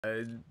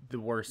the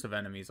worst of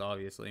enemies,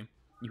 obviously.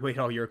 You ate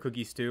all your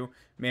cookies too?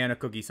 Man, a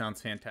cookie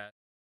sounds fantastic.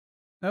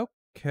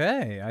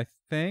 Okay, I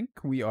think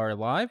we are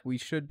live. We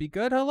should be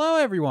good. Hello,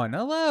 everyone.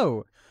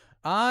 Hello.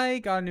 I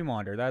got a new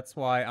monitor. That's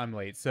why I'm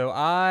late. So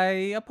I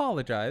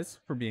apologize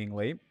for being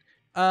late.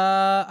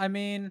 I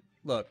mean,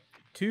 look,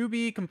 to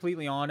be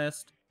completely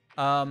honest,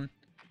 I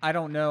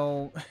don't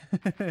know.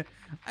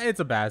 It's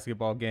a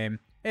basketball game.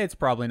 It's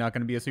probably not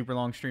going to be a super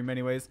long stream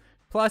anyways.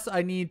 Plus,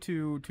 I need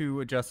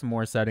to adjust some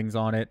more settings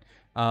on it,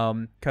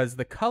 because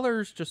the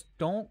colors just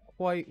don't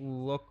quite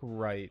look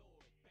right.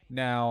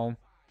 Now,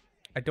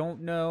 I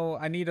don't know.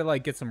 I need to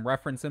like get some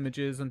reference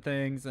images and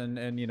things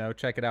and you know,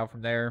 check it out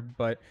from there.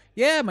 But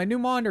yeah, my new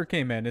monitor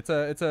came in. It's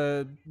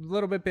a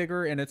little bit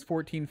bigger and it's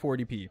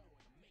 1440p.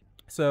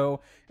 So,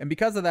 and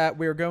because of that,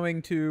 we're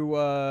going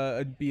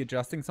to be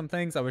adjusting some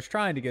things. I was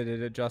trying to get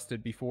it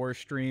adjusted before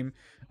stream.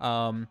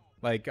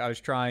 Like I was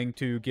trying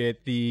to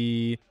get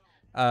the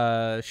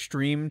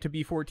stream to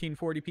be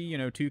 1440p, you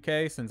know,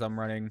 2K, since I'm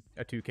running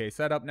a 2K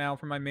setup now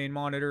for my main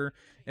monitor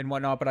and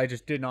whatnot, but I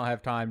just did not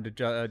have time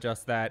to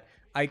adjust that.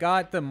 I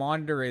got the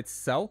monitor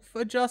itself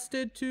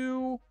adjusted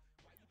to,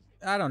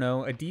 I don't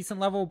know, a decent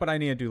level, but I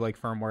need to do like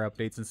firmware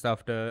updates and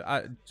stuff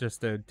to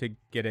just to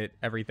get it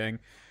everything,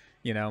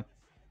 you know,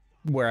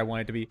 where I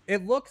want it to be.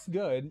 It looks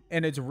good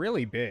and it's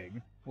really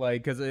big,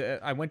 like, because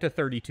I went to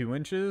 32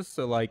 inches,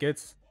 so like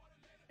it's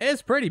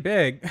pretty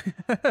big.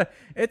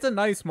 It's a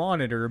nice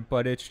monitor,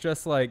 but it's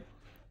just like,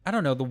 I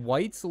don't know, the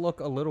whites look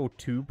a little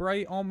too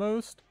bright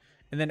almost,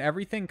 and then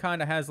everything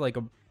kind of has like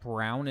a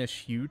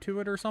brownish hue to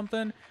it or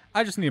something.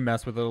 I just need to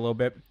mess with it a little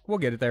bit. We'll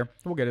get it there.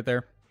 We'll get it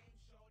there.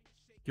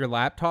 Your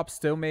laptop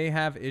still may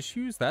have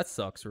issues? That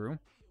sucks, Rue.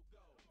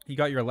 You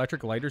got your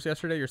electric lighters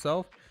yesterday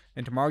yourself,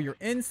 and tomorrow your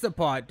Instant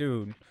Pot,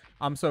 dude.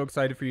 I'm so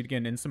excited for you to get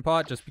an Instant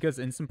Pot, just because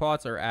Instant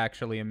Pots are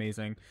actually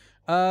amazing.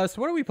 So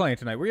what are we playing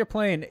tonight? We are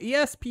playing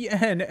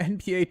ESPN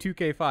NBA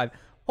 2K5.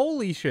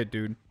 Holy shit,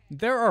 dude.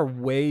 There are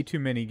way too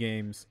many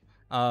games,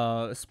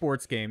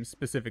 sports games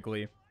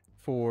specifically,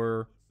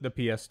 for the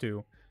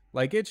PS2.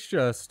 Like, it's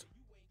just,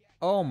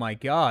 oh my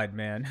god,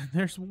 man.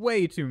 There's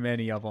way too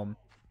many of them.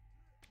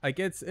 Like,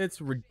 it's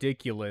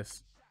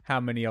ridiculous how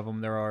many of them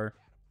there are.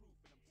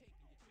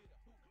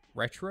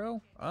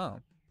 Retro? Oh.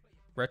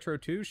 Retro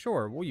 2?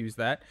 Sure, we'll use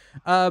that.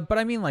 But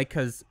I mean, like,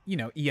 because, you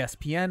know,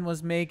 ESPN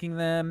was making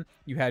them.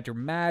 You had your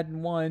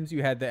Madden ones.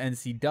 You had the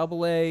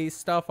NCAA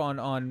stuff on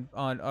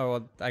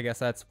oh, I guess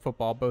that's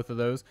football, both of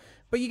those.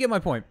 But you get my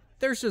point.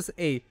 There's just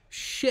a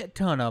shit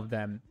ton of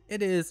them.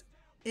 It is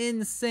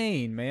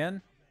insane,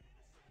 man.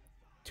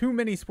 Too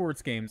many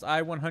sports games.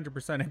 I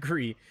 100%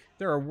 agree.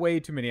 There are way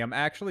too many. I'm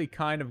actually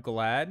kind of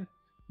glad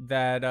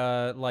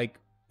that, like,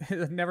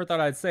 never thought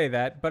I'd say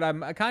that, but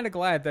I'm kind of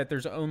glad that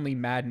there's only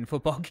Madden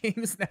football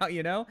games now,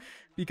 you know?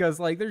 Because,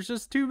 like, there's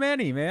just too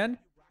many, man.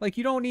 Like,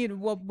 you don't need,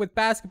 well, with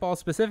basketball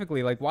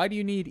specifically, like, why do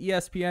you need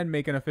ESPN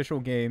making official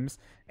games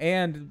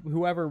and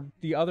whoever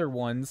the other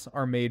ones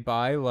are made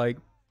by? Like,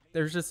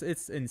 there's just,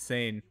 it's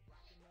insane.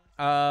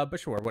 But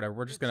sure, whatever.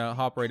 We're just gonna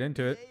hop right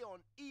into it.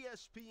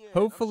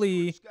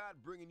 Hopefully,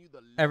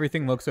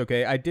 everything looks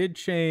okay. I did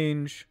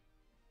change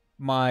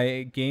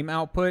my game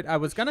output. I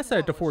was gonna set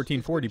it to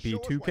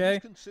 1440p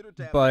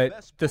 2K,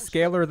 but the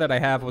scaler that I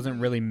have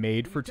wasn't really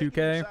made for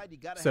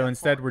 2K, so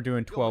instead we're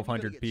doing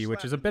 1200p,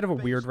 which is a bit of a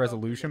weird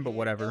resolution, but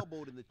whatever.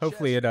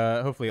 Hopefully it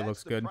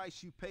looks good.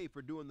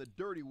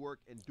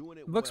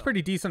 It looks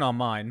pretty decent on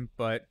mine,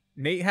 but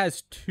Nate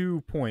has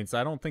 2 points.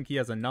 I don't think he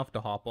has enough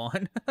to hop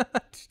on.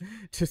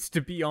 Just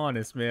to be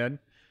honest, man.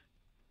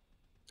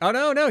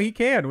 Oh no, he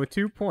can with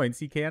 2 points.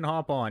 He can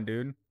hop on,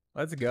 dude.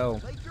 Let's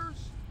go.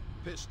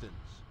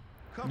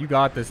 You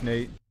got this,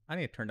 Nate. I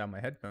need to turn down my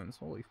headphones.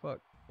 Holy fuck.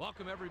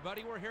 Welcome,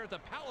 everybody. We're here at the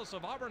Palace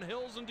of Auburn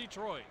Hills in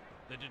Detroit.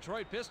 The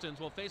Detroit Pistons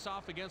will face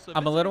off against the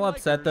I'm a little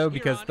upset, though,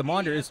 because the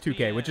monitor is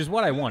 2K, which is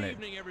what I wanted.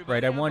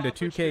 Right, I wanted a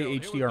 2K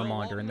HDR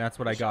monitor, and that's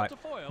what I got.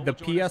 The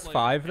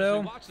PS5,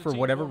 though, for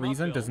whatever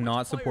reason, does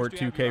not support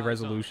 2K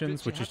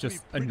resolutions, which is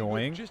just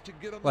annoying.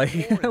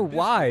 Like,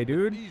 why,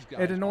 dude?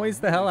 It annoys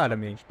the hell out of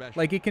me.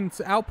 Like, it can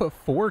output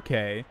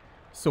 4K,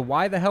 so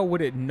why the hell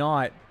would it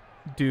not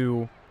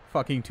do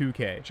fucking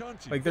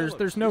 2K? Like,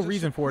 there's no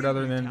reason for it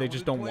other than they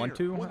just don't want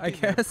to, I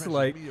guess.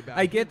 Like,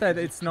 I get that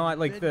it's not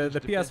like the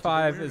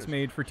PS5 is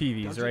made for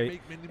TVs, right?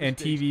 And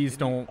TVs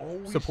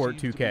don't support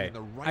 2K.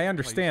 I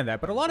understand that,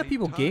 but a lot of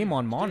people game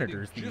on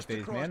monitors these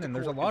days, man, and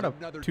there's a lot of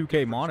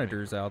 2K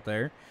monitors out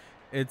there.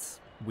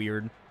 It's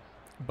weird.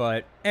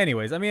 But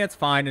anyways, I mean, it's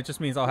fine. It just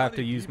means I'll have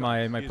to use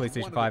my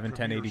PlayStation 5 in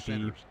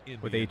 1080p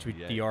with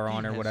HDR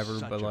on or whatever,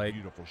 but like,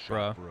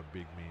 bruh.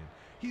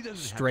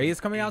 Stray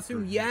is coming out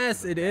soon?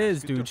 Yes, it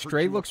is, dude.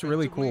 Stray looks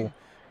really cool,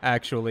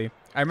 actually.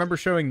 I remember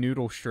showing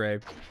Noodle Stray,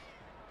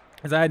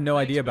 because I had no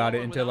idea about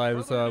it until I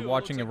was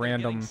watching a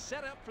random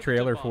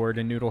trailer for it,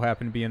 and Noodle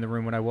happened to be in the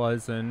room when I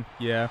was, and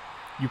yeah.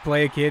 You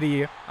play a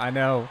kitty. I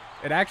know.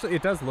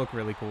 It does look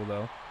really cool,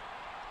 though.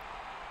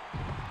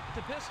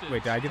 Back to Pistons.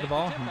 Wait, did I get the Take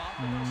ball? tip-off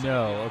with their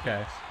No, second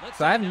okay. offense. Let's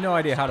So I have take no down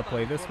idea how to the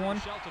play this quarter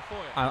one. Shelter Foyle.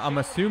 I'm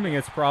assuming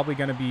it's probably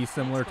going to be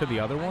similar to the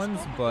other ones,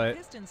 but...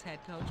 Pistons head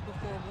coach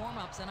before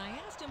warm-ups, and I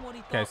asked him what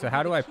he Okay, thought so would how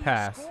be do the I key to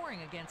pass? scoring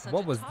against such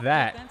What a was tough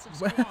that? defensive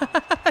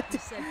squad. He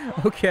said,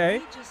 "Quote, Okay,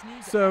 "We just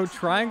need to so execute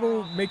triangle our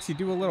offense. makes you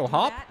do a We little do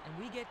hop? that, and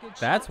we get good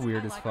That's shots.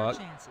 weird I as like our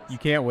fuck. chances." You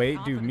can't wait,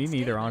 dude. Me Confident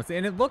neither, statement. honestly.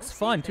 And it We'll looks see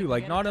fun if they too. can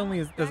Like, get it not done. only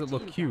does Back it to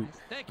look you cute,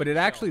 guys. Thank but you, it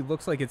Joe. actually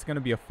looks like it's gonna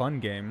be a fun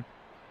game.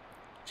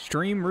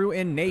 Stream Root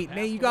and Nate. Pass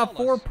Nate, you to got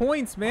 4 Wallace.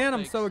 points, man. I'm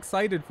Fakes. so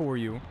excited for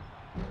you.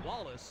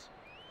 Wallace.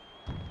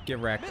 Get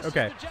wrecked. Misses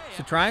Okay, the J so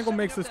after triangle setting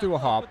makes up us that do a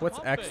look hop. with the What's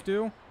pump X fake.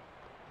 do?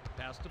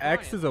 Pass to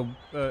X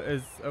Bryant.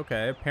 is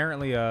okay.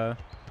 Apparently a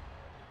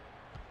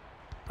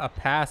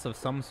pass of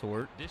some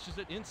sort. Dishes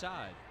it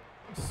inside.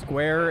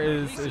 Square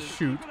is Releases.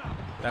 shoot.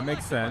 That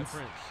makes Collected by sense.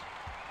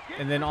 Prince.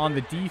 And then on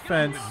the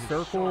defense,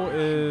 circle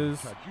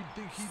is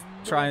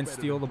try and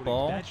steal the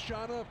ball. That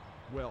shot up?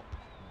 Well,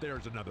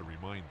 there's another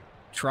reminder.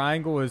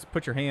 Triangle is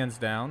put your hands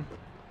down.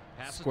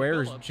 Passes to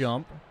Square is Billups.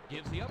 jump.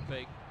 Gives the up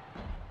fake.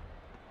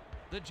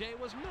 The J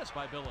was missed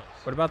by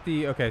Billups. What about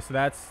the okay? So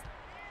that's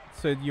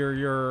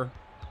your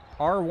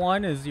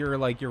R1 is your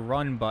your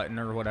run button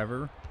or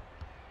whatever.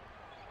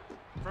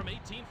 From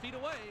 18 feet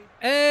away.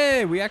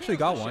 Hey, we actually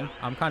got one.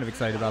 I'm kind of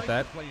excited about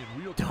that.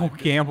 Don't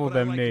gamble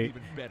them, Nate.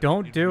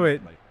 Don't do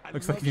it.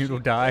 Looks like Noodle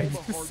died.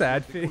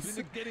 Sad face.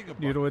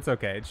 Noodle, it's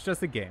okay. It's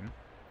just a game.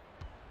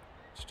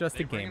 It's just a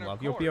They bring game, it up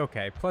love. You'll be court.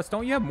 okay. Plus,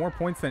 don't you have more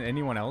points than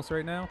anyone else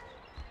right now?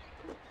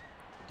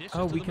 Dishes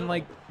Oh, to we the can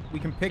middle. we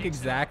can pick Takes it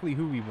exactly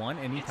who we want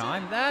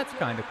anytime. That's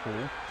kind of cool.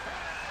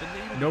 The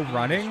native No English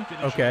running?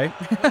 finisher Okay.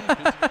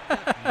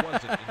 that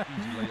wasn't an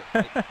easy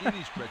layup by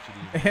any stretch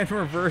of the And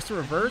reverse. He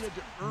had to earn What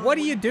are what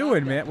you he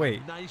doing, got. man? That was a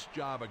Wait. nice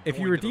job of If you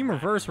going to redeem the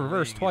rack reverse and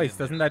reverse laying it twice, in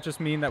doesn't there. that just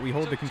mean that we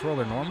hold the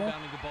controller normal?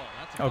 Rebounding the ball.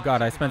 That's a Oh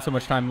god, I five-second spent so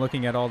much violation. time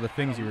looking at all the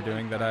things you were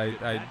doing that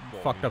I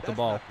fucked up the That's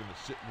ball. not gonna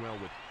sit well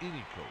with any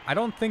coach. I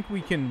don't think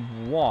we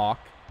can walk.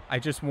 I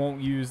just won't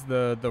use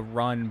the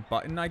run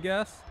button, I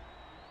guess.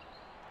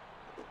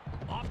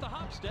 Off the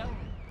hop step.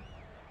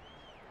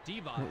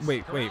 Device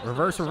Wait, corrals the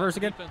reverse Minnesota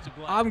again. defensive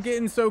glass. I'm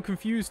getting so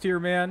confused here,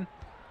 man.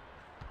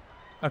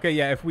 Okay,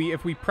 yeah, if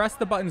we press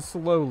the button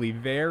slowly,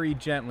 very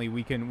gently,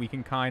 we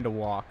can kind of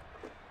walk.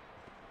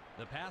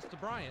 The pass to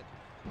Bryant.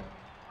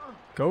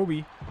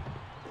 Kobe.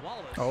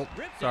 Wallace Oh,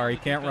 ripped sorry, down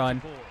the can't run.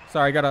 defensive board.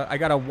 Sorry, I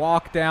gotta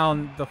walk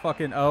down the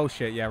fucking. Oh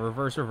shit, yeah,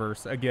 reverse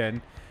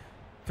again.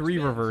 3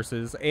 Spins.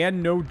 reverses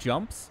and no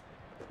jumps.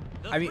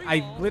 The I mean, three I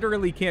ball.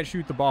 literally can't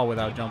shoot the ball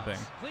without Device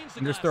jumping. cleans the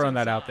I'm just glass throwing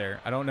that out inside. there.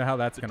 I don't know how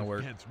that's The gonna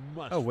work. defense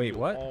must Oh, wait,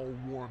 feel what? all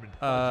warm and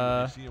fuzzy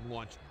when they see him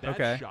launch that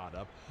okay. shot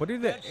up. What do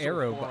the That's so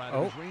arrow? far out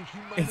Oh, of his range, he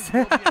might it's- as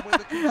well be at one of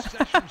the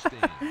concession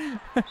stands.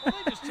 Well,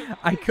 they just took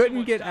I way couldn't too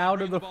much get time out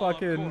to of bring the ball up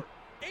fucking. court.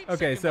 Okay,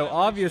 8-second so violation.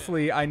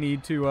 obviously I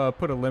need to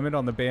put a limit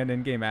on the banned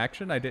in-game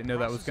action. I didn't know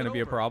that was Crosses going to it be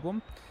a over.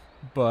 problem,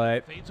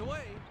 but Fades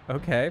away.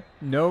 okay.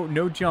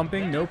 No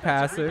jumping, no Defensive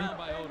passing. rebound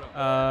by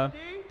Odo.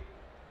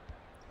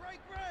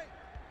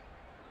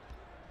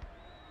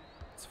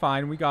 It's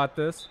fine. We got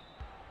this.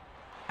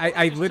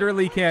 I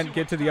literally can't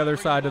get to the other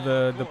side of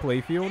the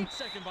playfield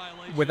 8-second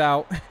violation.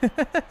 without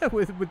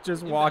with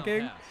just Inbound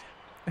walking.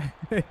 pass.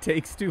 It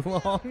takes too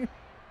long.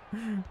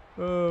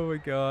 Oh my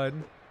god.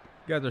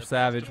 You guys are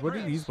savage. What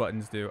do these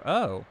buttons do?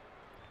 Oh.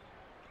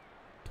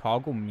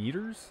 Toggle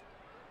meters?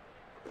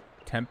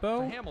 To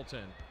Tempo?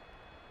 Hamilton.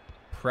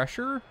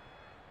 Pressure?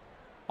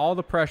 All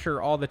the pressure,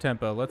 all the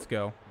tempo. Let's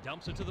go.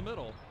 Dumps it to the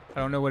middle. I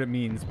don't know what it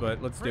means,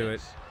 but let's do it.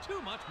 Prince,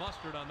 too much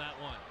mustard on that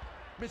one.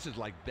 Misses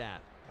like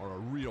that are a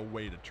real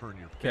way to turn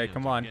your 'Kay, fans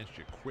come on. against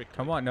you quickly.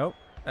 Come on, nope.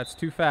 That's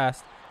too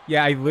fast.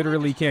 Yeah, I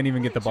literally can't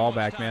even get the ball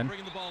back, man.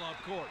 Bringing the ball up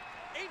court.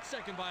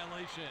 8-second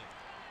violation.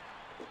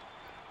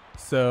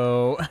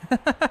 So,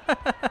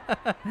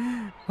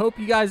 hope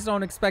you guys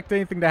don't expect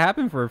anything to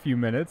happen for a few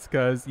minutes,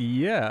 because,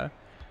 yeah.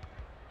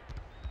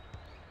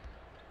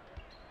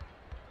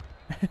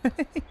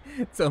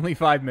 It's only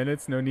 5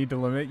 minutes, no need to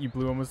limit. You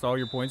blew almost all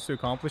your points to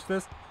accomplish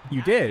this.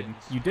 You did.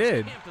 Atkins You was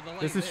did. camped in the lane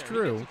This is there. He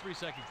true. gets a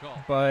 3-second call.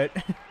 But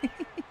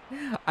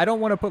I don't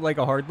want to put like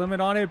a hard limit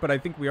on it, but I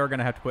think we are going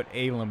to have to put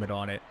a limit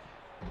on it.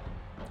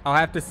 I'll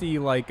have to see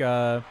like He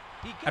I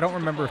gets don't it to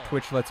remember if fall.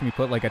 Twitch lets me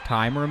put like a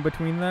timer in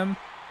between them,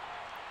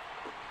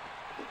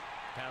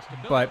 Pass to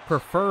but Billups.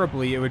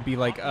 preferably it would be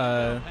like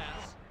Pass.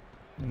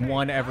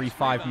 one every Nice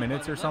 5 rebound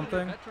minutes by or the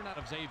something. veteran out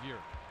of Xavier.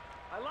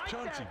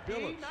 Chauncey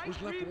Billups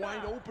was left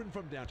wide open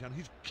from downtown.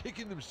 He's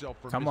kicking himself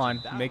for Come missing on,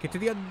 that make it to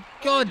one. the other.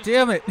 God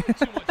damn it!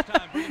 Too much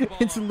time bringing the ball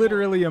It's up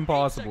literally court.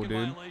 impossible,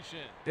 8-second dude. violation.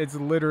 It's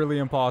literally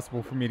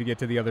impossible for me to get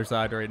to the other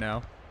side right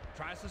now.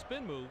 Tries the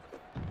spin move.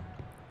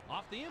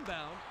 Off the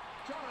inbound.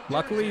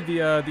 Luckily,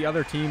 the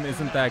other team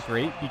isn't that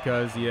great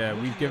because yeah,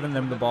 we've given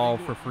them the ball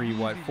for free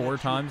what 4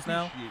 times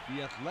now.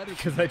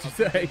 Because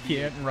I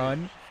can't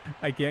run,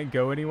 I can't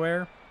go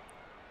anywhere.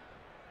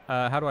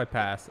 How do I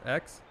pass?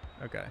 X?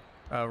 Okay.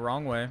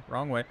 Wrong way.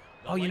 Wrong way.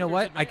 The Oh, you know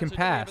Lakers what? I can advance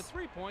into have a pass.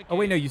 3-point Oh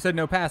wait, no, game. you said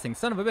no passing.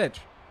 Son of a bitch.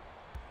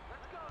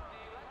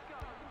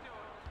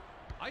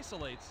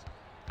 Isolates.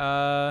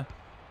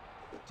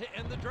 to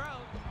end the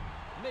drought.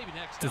 Maybe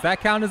next Does time. that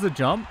count as a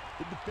jump?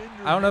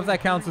 I don't know if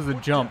that counts as a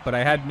jump, but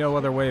I had no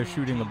other way of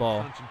shooting the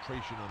ball.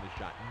 Concentration on the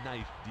shot.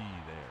 Nice D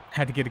there.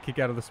 Had to get a kick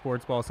out of the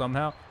sports ball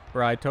somehow.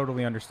 Bro, I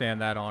totally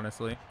understand that,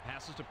 honestly.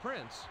 Passes to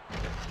Prince.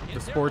 The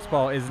sports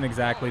ball isn't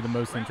exactly the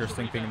most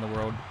interesting thing in the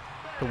world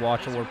to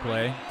watch or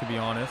play, to be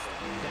honest.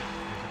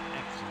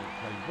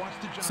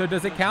 So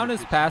does it count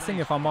as passing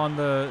if I'm on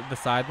the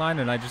sideline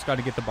and I just got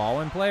to get the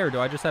ball in play, or do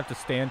I just have to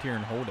stand here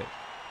and hold it?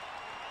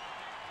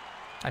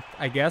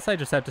 I guess I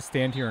just have to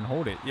stand here and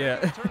hold it. Yeah.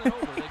 Turn it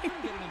over. They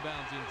couldn't get it in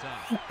bounds in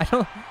time. I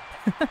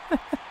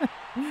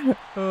don't.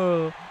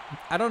 Oh,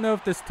 I don't know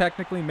if this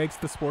technically makes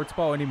the sports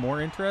ball any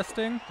more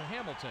interesting. To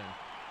Hamilton.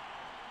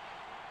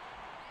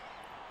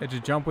 It's a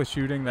jump with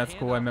shooting. That's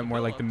cool. I meant more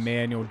like the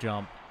manual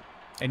jump.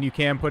 And you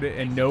can put it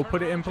and no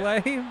put it in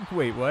play?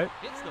 Wait, what?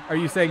 Are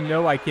you saying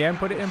no, I can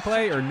put it in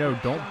play, or no,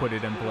 don't put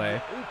it in play?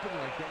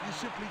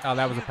 Oh,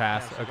 that was a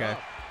pass. Okay.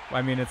 Well,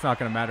 I mean, it's not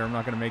going to matter. I'm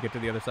not going to make it to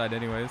the other side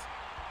anyways.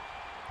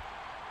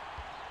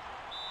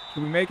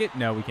 Can we make it?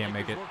 No, we can't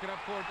make it.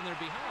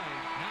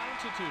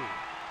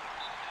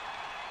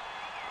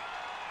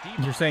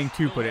 You're saying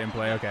to put it in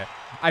play. Okay.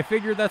 I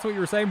figured that's what you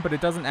were saying, but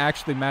it doesn't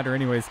actually matter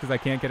anyways because I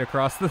can't get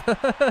across the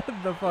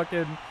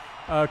fucking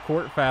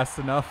court fast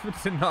enough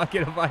to not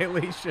get a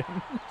violation.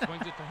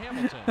 Swings it to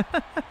Hamilton.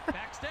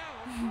 Backs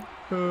down.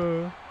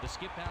 The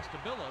skip pass to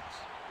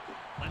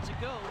Billups. Lets it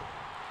go.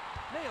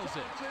 Nails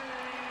it.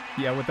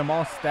 Yeah, with them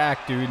all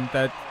stacked, dude,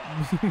 that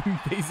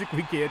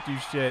basically can't do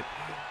shit.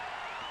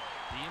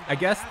 I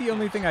guess the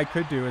only thing I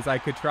could do is I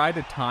could try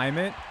to time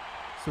it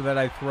so that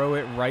I throw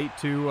it right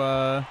to,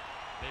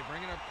 They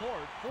bring it up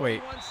court.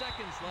 wait. 41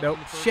 seconds left Nope, in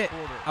the first shit.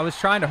 quarter. I was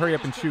trying to hurry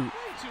up and shoot. Way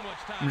too much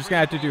time I'm just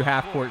going to have to do bringing the ball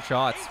up half-court court.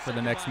 shots for the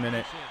 8-second next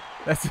minute.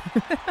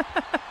 violation.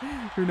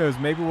 That's who knows?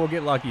 Maybe we'll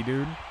get lucky,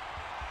 dude.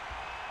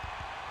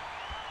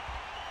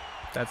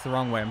 That's the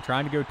wrong way. I'm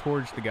trying to go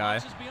towards the guy.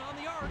 Crosses beyond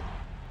the arc.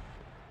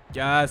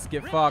 Just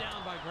get Ripped fucked.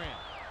 down by Grant.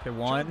 Okay,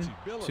 1,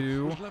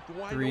 2,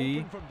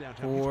 3,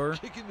 4,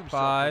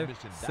 5,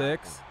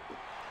 6.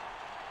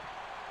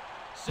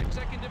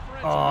 6-second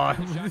differential. Oh,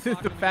 between shot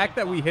clock the and fact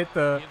that we clock. hit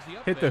the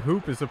Gives up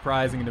hoop is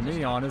surprising to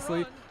me,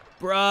 honestly.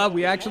 Bruh,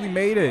 we actually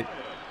made it.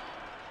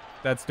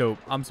 That's dope.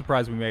 I'm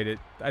surprised we made it.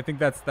 I think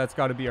that's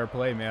got to be our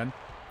play, man.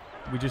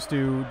 We just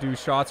do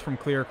shots from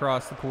clear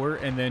across the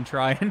court and then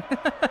try and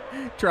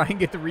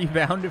get the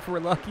rebound if we're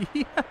lucky.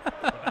 The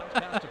bounce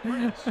pass to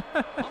Prince.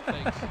 Pump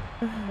fakes.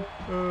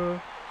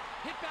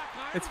 Hit back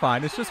higher. It's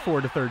fine. It's just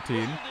 4 to 13. Pulled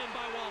in by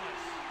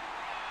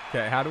Wallace.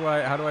 Okay, how do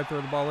I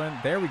throw the ball in?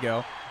 There we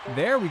go.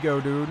 There we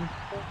go, dude.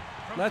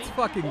 Let's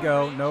fucking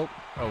go. Nope.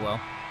 Oh well.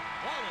 Wallace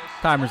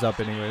Timer's up slots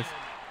it anyways. in.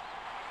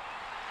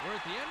 We're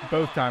at the end of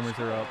Both the timers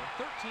score, are up.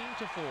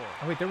 13-4.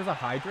 Oh wait, there was a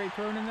hydrate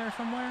thrown in there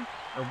somewhere?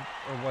 Or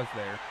was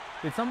there?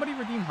 Did somebody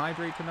redeem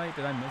hydrate tonight?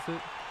 Did I miss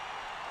it?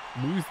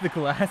 Lose the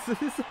glasses?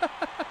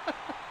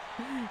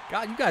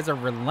 God, you guys are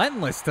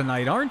relentless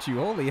tonight, aren't you?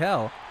 Holy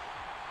hell.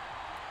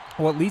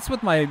 Well, at least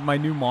with my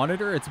new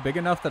monitor, it's big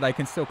enough that I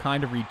can still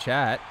kind of read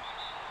chat.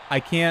 I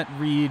can't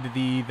read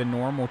the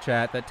normal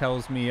chat that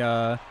tells me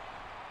Malone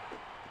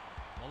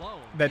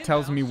what inbounds to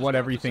start the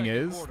everything second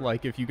is, quarter.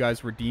 like if you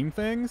guys redeem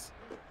things.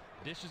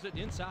 Dishes it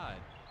inside.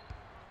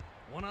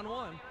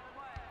 One-on-one.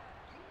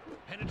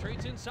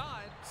 Penetrates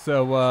inside.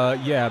 So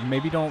yeah,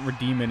 maybe don't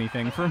redeem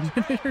anything for a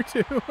minute or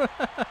two.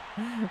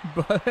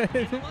 But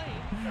In the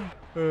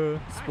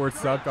lane. sports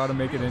suck, gotta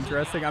make it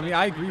interesting. I mean,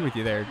 I agree with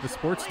you there. The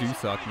sports do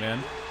suck,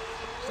 man.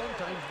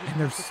 And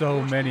there's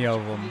so many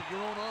of them.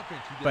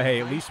 But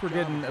hey, at least we're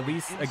getting,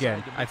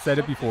 again, I've said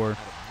it before,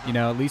 you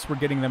know, at least we're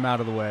getting them out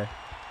of the way.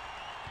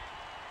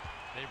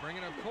 They bring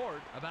it up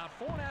court. About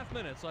 4.5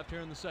 minutes left here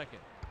in the second.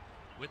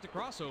 With the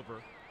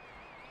crossover.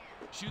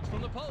 Shoots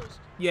from the post.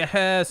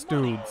 Yes,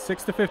 dude.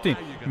 6 to 15.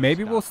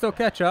 Maybe we'll still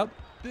catch up.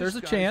 There's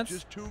a chance.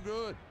 Just too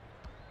good.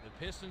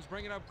 The Pistons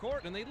bring it up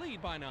court, and they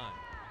lead by 9.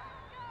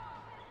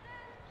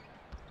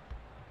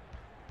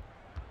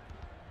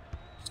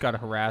 Just gotta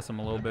harass him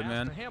a little The bit, pass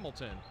man. to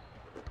Hamilton.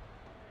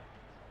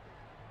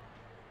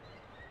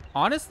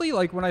 Honestly,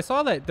 like when I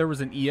saw that there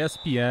was an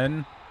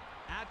ESPN.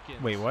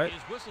 Atkins Wait, what? is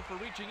whistled for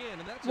reaching in,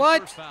 and that's his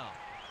What? first foul.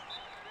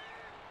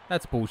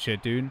 That's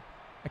bullshit, dude.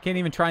 I can't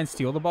even try and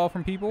steal the ball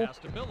from people. Pass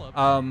to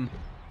Billups.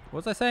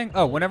 What was I saying?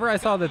 Oh, whenever I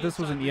saw that this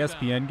was an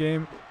ESPN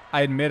game,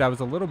 I admit I was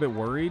a little bit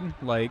worried.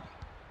 Like,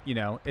 you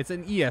know, it's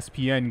an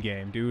ESPN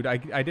game, dude. I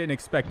didn't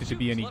expect it to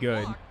be any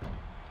good.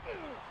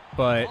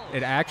 But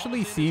it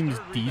actually seems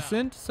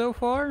decent so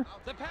far.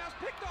 The pass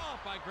picked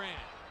off by Grant.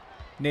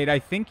 Nate, I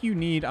think you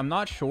need, I'm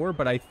not sure,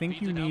 but I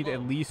think you need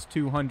at least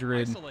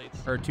 200,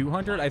 or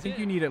 200? I think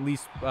you need at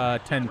least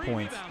 10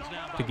 points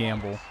to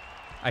gamble.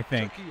 I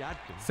think.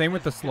 Same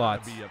with the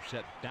slots.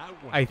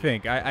 I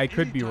think. I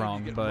could be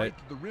wrong, but... Right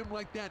to the rim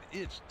like that,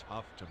 it's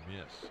tough to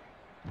miss.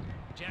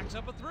 Jacks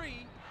up a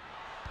 3.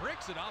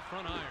 Bricks it off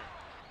front iron.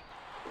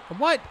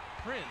 What?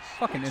 Prince.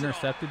 Fucking picks it off.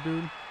 intercepted,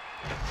 dude.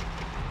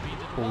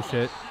 Feeds it to Bullshit.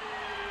 Wallace.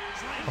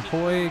 Slams it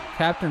Ahoy,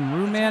 Captain in.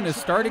 'That's how Rooman is you start the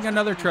starting first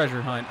another quarter.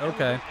 treasure hunt.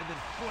 Okay. And then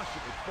flush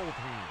it with both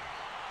hands.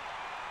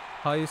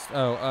 Heist.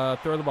 Oh,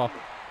 throw the ball.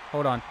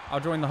 Hold on. I'll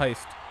join the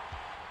heist.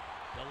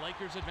 The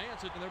Lakers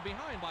advance it, and they're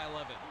behind by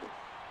 11.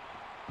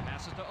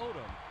 Passes to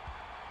Odom.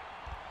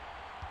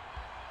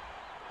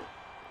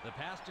 The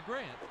pass to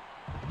Grant.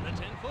 The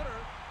 10-footer.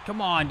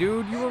 Come on,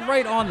 dude. You were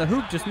right on the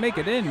hoop. Just make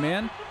it in,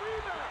 man.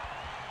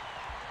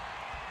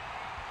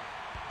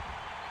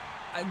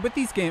 With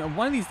these games,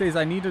 one of these days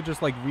I need to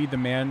just like read the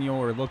manual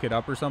or look it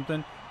up or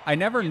something. I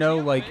never know,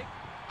 like,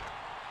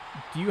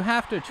 do you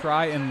have to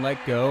try and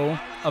let go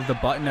of the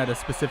button at a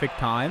specific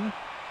time?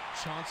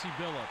 Chauncey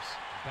Billups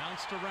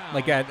bounced around.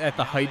 Like at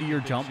the height of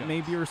your jump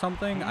maybe or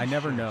something? I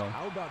never know.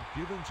 How about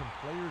giving some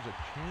players a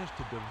chance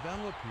to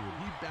develop here?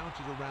 He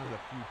bounces around a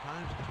few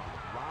times.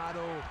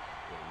 Colorado,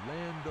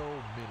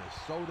 Orlando,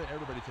 Minnesota.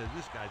 Everybody says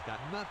this guy's got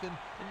nothing,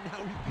 and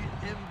now he's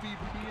the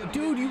MVP. Of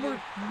Dude, the you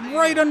NBA. were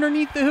right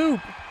underneath the hoop.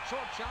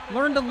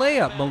 Learn to lay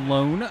up,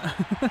 Malone. Alright,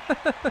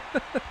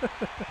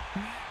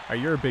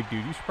 you're a big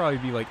dude. You should probably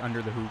be like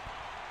under the hoop.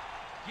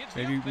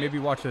 Maybe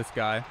watch this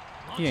guy.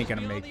 He ain't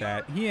gonna make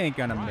that. He ain't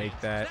gonna make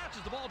that.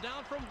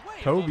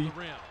 Kobe. The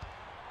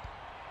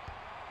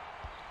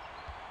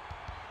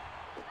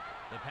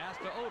pass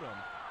to Odom.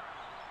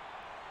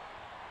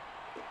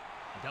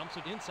 Dumps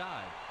it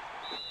inside.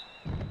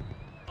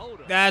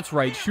 Odom. That's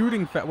right.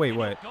 Shooting. Wait,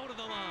 what?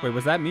 Wait,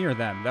 was that me or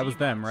them? That was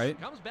them, right?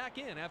 Comes back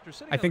in after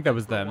sitting I think that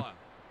was for a them. while.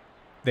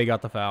 They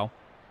got the foul.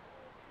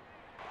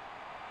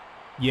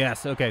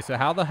 Yes. Okay. So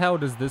how the hell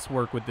does this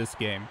work with this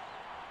game?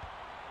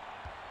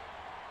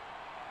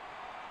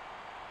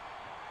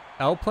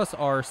 L plus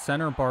R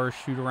center bar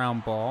shoot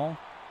around ball.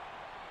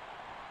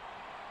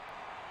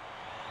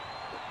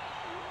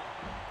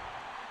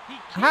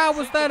 How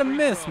was that a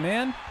miss,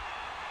 man?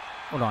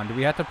 Hold on. Do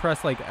we have to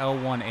press like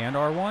L1 and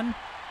R1?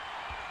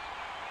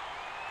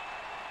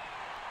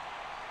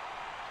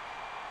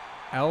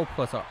 L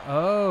plus R.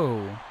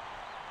 Oh.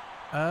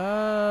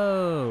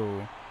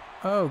 Oh.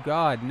 Oh,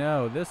 God.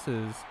 No. This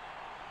is...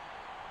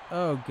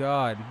 Oh,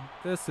 God.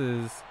 This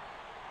is...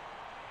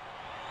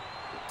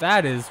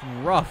 That is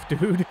rough,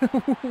 dude.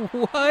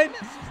 What?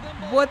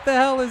 What the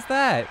hell is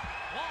that?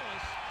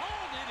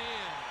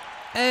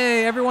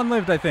 Hey, everyone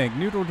lived, I think.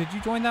 Noodle, did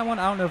you join that one?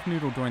 I don't know if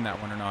Noodle joined that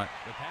one or not.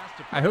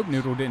 I hope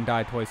Noodle didn't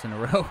die twice in a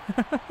row.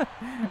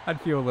 I'd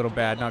feel a little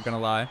bad, not gonna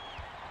lie.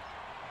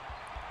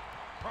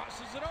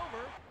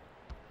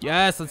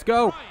 Yes, let's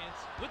go.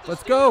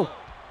 Let's go.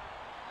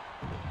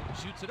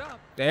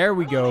 There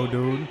we go,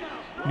 dude.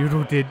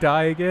 Noodle did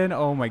die again?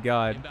 Oh my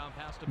god.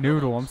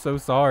 Noodle, I'm so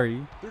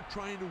sorry. They're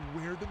trying to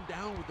wear them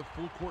down with the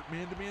full court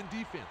man-to-man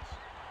defense.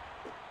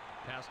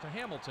 Pass to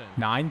Hamilton.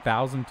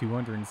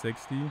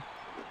 9,260.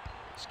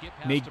 Skip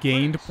pass Nate to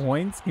gained Prince.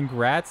 points.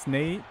 Congrats,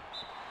 Nate.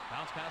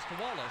 Bounce pass to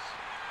Wallace.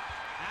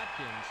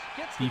 Atkins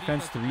gets the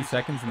Defense 3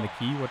 seconds in the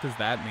key. What does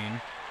that mean?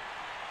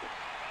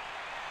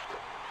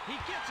 He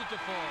gets it to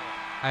fall.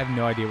 I have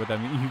no idea what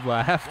that means. You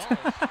laughed.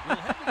 Wallace will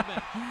head to the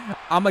bench.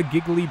 I'm a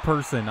giggly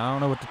person. I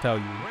don't know what to tell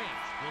you. Grant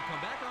will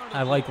come back onto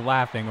I the like floor.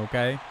 laughing,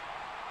 okay?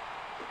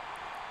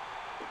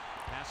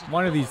 Passes to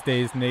One of these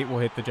Phillips days, Nate will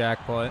hit the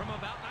jackpot. from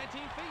about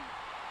 19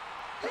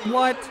 feet.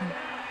 What?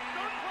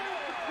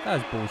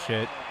 That's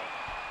bullshit.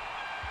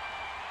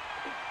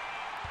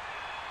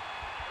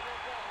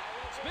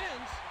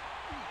 Spins.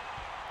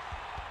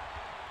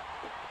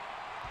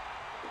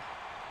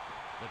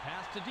 The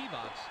pass to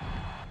Divac.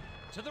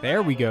 To the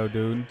There we rim. go,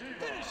 dude.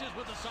 Finishes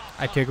with a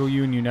soft I touch. tickle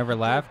you and you never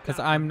laugh? Because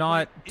I'm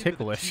not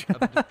ticklish.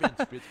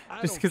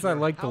 Just because I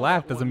like to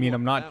laugh doesn't mean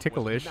I'm not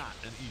ticklish.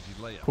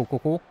 Cool, cool,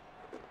 cool.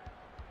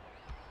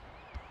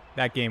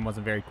 That game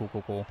wasn't very cool,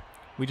 cool, cool.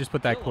 We just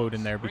put that quote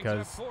in there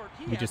because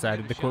we just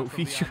added the quote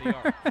feature.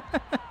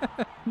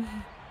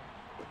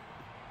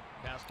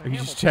 Are you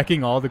just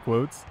checking all the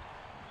quotes?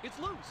 It's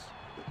loose.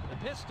 The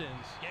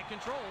Pistons get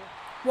control.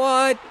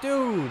 What?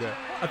 Dude!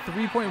 A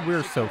 3-point...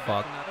 We're so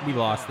fucked. We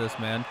lost this,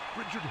 man.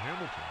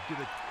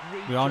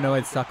 We all know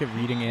I'd suck at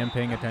reading and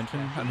paying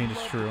attention. I mean,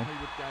 it's true.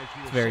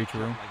 It's very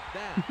true.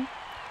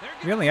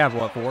 We only have,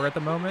 what, 4 at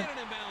the moment?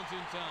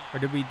 Or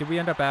did we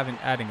end up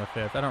adding a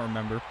 5th? I don't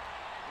remember.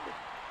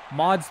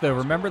 Mods, though,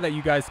 remember that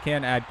you guys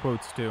can add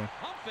quotes, too.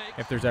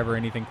 If there's ever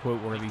anything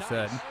quote-worthy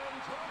said.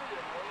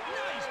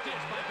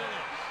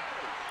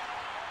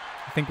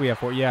 I think we have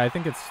 4. Yeah, I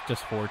think it's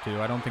just 4, too.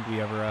 I don't think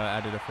we ever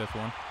added a 5th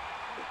one.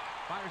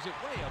 Fires it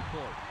way up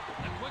court.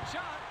 A quick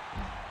shot.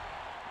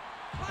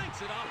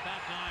 Clanks it off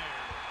back iron.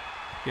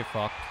 Get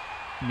fucked.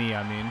 Me,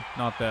 I mean.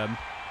 Not them.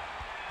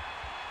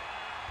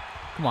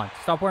 Come on.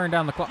 Stop wearing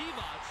down the clock.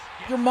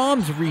 Divac Your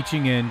mom's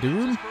reaching in,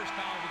 dude. his first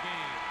foul of the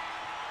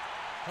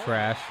game.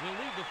 Trash. Will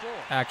leave the floor.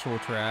 Actual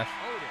trash.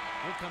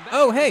 Odom will come back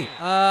Oh, to the hey. game.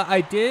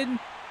 I did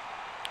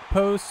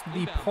post the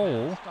Rebound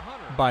poll, pass to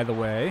Hunter. by the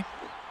way,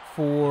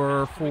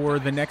 for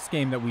the next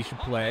game that we should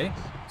play.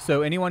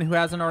 So anyone who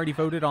hasn't already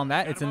voted on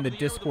that, it's in the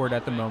Discord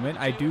at the moment.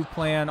 I do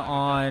plan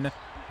on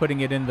putting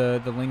it in the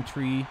link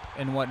tree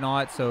and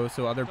whatnot, so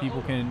other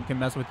people can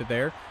mess with it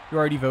there. You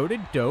already voted,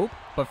 dope.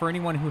 But for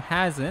anyone who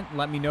hasn't,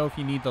 let me know if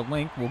you need the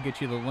link. We'll get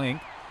you the link.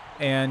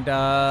 And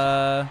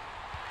that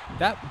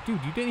dude,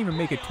 you didn't even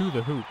make it to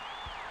the hoop.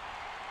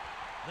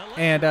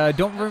 And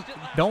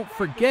don't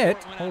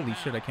forget, holy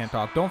shit, I can't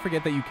talk. Don't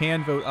forget that you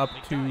can vote up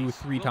to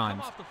 3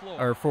 times,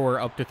 or for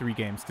up to 3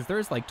 games, because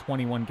there's like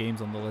 21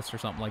 games on the list or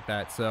something like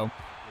that. So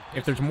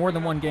if there's more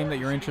than one game that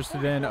you're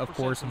interested in, of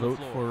course, vote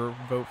for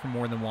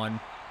more than one.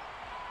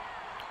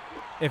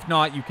 If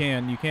not, you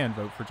can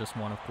vote for just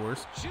one, of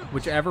course.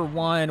 Whichever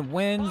one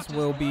wins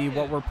will be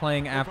what we're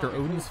playing after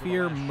Odin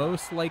Sphere,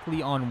 most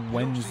likely on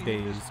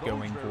Wednesdays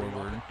going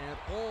forward.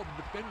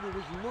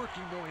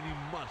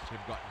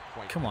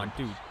 Come on,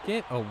 dude,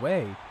 get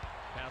away.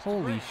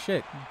 Holy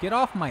shit, get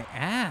off my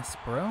ass,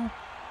 bro.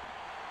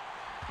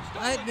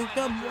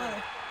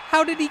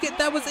 How did he get,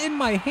 that was in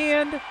my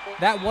hand?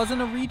 That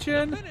wasn't a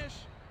reach-in?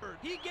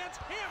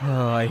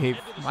 Oh, I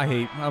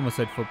almost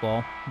said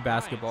football,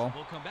 basketball.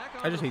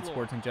 I just hate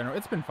sports in general.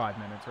 It's been 5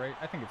 minutes, right?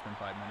 I think it's been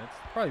 5 minutes.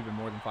 Probably been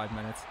more than 5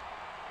 minutes.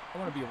 I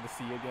want to be able to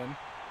see again.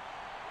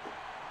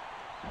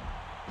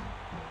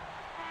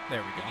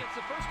 There we go.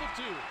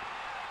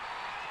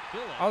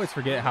 I always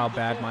forget how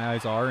bad my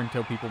eyes are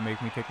until people make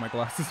me take my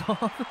glasses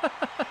off.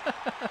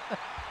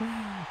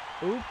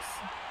 Oops. All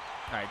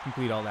right,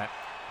 complete all that.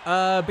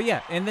 But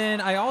yeah, and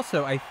then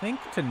I think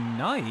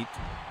tonight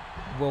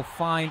we'll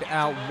find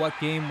out what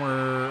game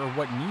or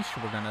what niche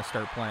we're gonna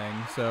start playing.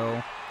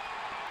 So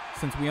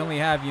since we only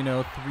have,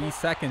 3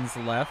 seconds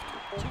left.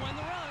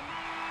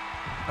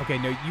 Okay,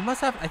 no, you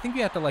must have, I think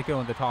you have to like go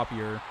on the top of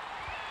your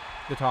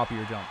jump.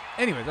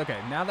 Anyways, okay,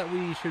 now that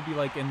we should be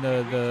like in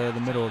the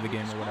middle of the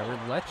game or whatever,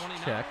 let's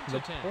check the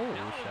polls,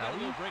 shall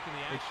we?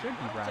 It should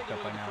be wrapped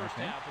up by now, I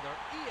think.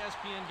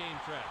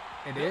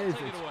 It is.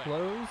 It's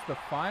closed. The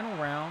final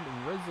round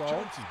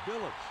results.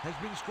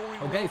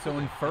 Okay, so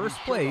in first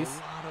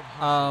place,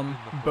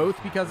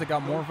 both because it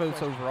got more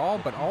votes overall,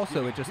 but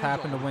also it just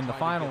happened to win the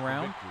final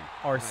round,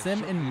 are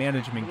Sim and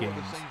Management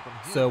games.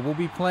 So we'll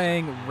be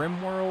playing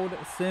RimWorld,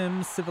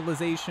 Sims,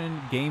 Civilization,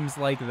 games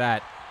like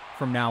that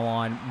from now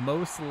on,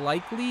 most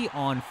likely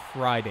on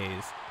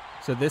Fridays.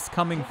 So this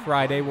coming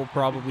Friday, we'll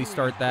probably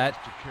start that.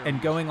 And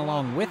going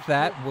along with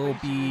that will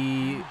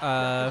be,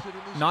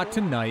 not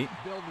tonight.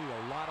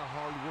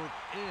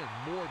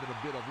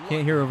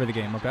 Can't hear over the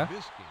game, okay?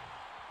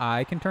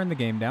 I can turn the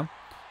game down.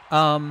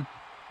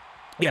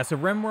 Yeah, so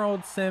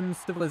RimWorld, Sims,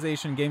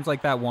 Civilization, games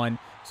like that one.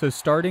 So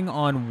starting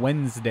on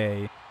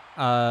Wednesday,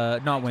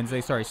 not Wednesday,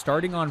 sorry,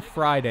 starting on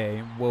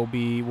Friday, we'll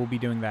be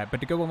doing that.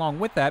 But to go along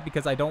with that,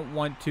 because I don't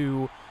want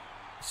to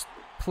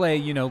play,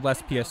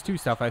 less PS2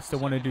 stuff, I still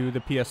want to do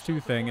the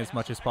PS2 thing as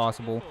much as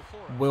possible,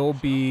 will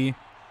be...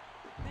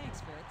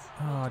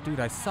 Oh, dude,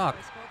 I suck.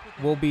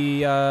 We'll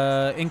be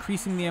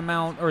increasing the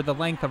amount or the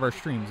length of our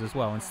streams as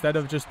well. Instead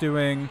of just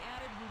doing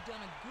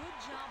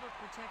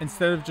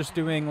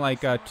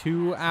like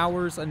 2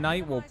 hours a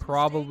night, we'll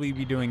probably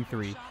be doing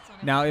 3.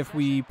 Now, if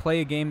we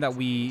play a game that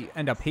we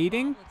end up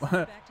hating,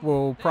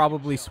 we'll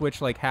probably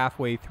switch like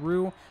halfway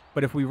through.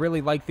 But if we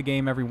really like the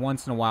game every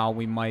once in a while,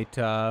 we might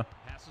there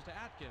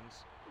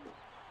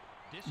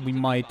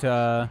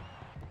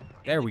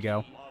we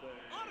go.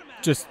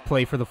 Just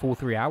play for the full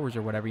 3 hours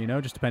or whatever,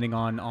 just depending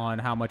on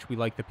how much we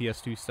like the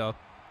PS2 stuff.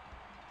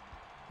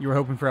 You were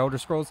hoping for Elder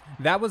Scrolls?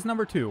 That was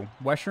number 2.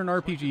 Western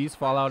RPGs,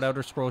 Fallout,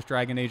 Elder Scrolls,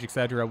 Dragon Age,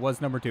 etc.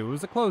 was number 2. It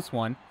was a close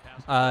one.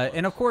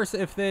 And of course,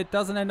 if it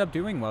doesn't end up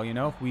doing well,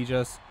 if we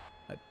just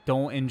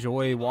don't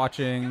enjoy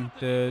watching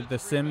the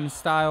Sims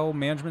style,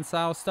 management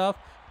style stuff,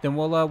 then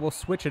we'll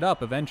switch it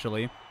up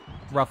eventually.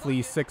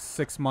 Roughly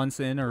six months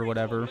in or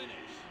whatever.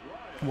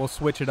 We'll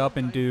switch it up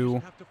and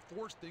do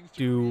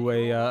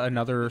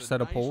another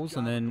set of polls,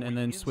 and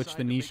then switch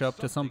the niche up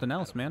to something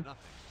else, man.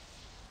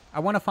 I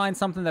want to find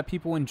something that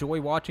people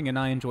enjoy watching and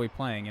I enjoy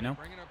playing,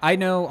 I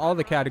know all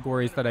the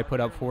categories that I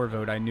put up for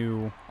vote, I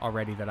knew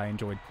already that I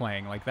enjoyed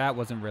playing. Like, that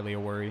wasn't really a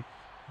worry.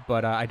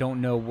 But I don't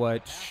know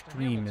what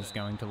stream is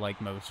going to like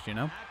most,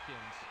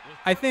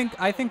 I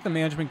think the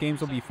management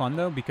games will be fun,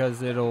 though, because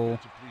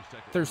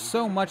there's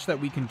so much that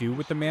we can do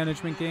with the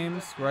management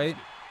games, right?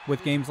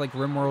 With games like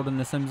RimWorld and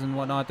The Sims and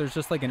whatnot, there's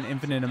just like an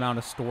infinite amount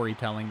of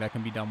storytelling that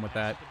can be done with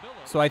that.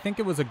 So I think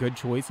it was a good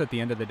choice at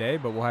the end of the day,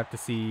 but we'll have to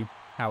see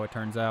how it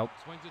turns out.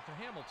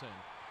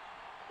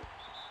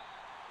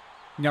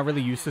 You're not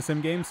really used to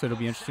Sim games, so it'll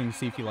be interesting to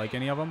see if you like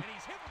any of them.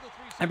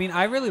 I mean,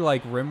 I really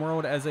like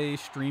RimWorld as a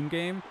stream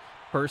game,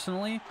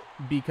 personally,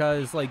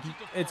 because like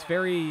it's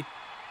very...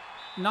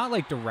 not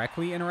like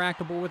directly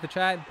interactable with the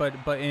chat, but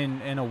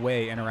in a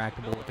way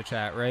interactable with the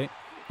chat, right?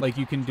 Like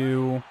you can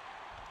do...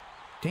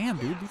 Damn,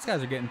 dude, these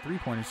guys are getting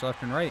 3-pointers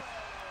left and right.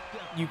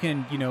 You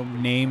can,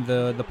 name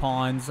the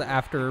pawns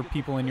after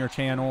people in your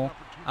channel.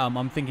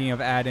 I'm thinking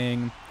of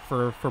adding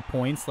for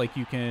points, like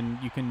you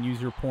can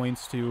use your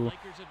points to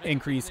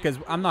increase, because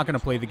I'm not going to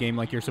play the game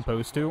like you're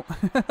supposed to.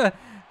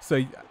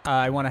 So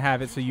I want to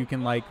have it so you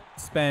can like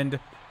spend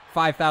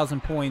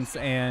 5,000 points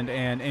and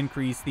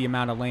increase the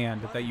amount of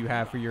land that you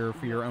have for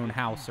your own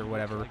house or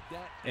whatever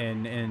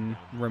in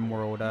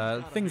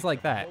RimWorld. Things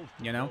like that,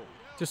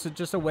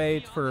 Just a way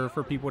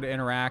for people to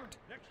interact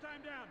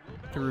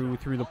through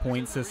the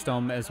point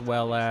system, as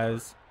well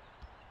as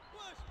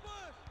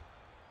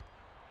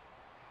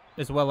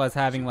as well as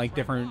having like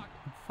different.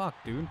 Fuck,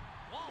 dude.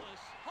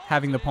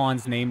 Having the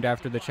pawns named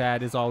after the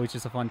Chad is always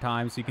just a fun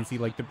time, so you can see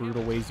like the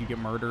brutal ways you get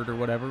murdered or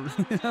whatever.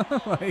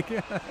 Like,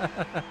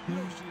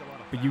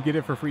 but you get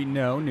it for free.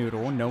 No,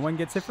 Noodle. No one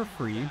gets it for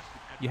free.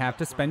 You have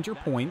to spend your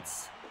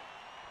points.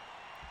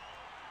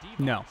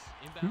 No.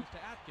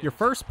 Your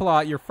first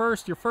plot, your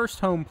first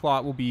home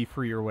plot will be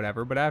free or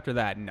whatever, but after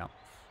that, no.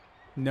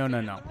 No,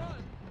 no, no.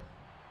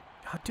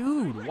 Oh,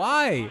 dude,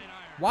 why?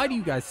 Why do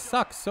you guys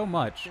suck so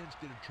much?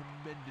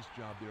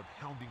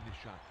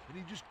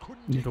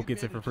 Noodle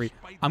gets it for free.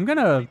 I'm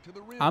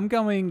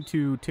going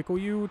to tickle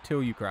you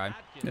till you cry,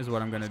 is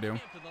what I'm gonna do.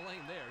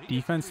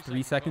 Defense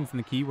 3 seconds in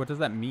the key. What does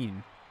that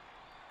mean?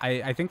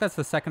 I think that's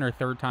the second or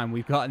third time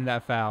we've gotten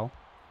that foul.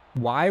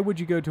 Why would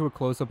you go to a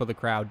close-up of the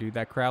crowd, dude?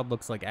 That crowd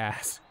looks like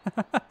ass.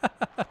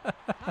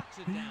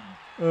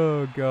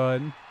 Oh,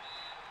 God.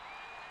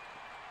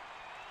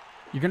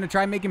 You're going to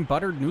try making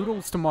buttered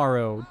noodles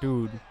tomorrow.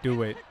 Dude,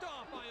 do it.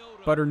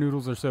 Butter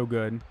noodles are so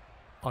good.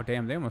 Oh,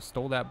 damn. They almost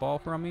stole that ball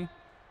from me.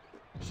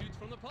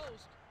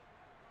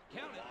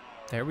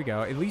 There we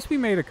go. At least we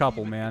made a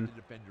couple, man.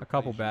 A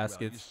couple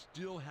baskets.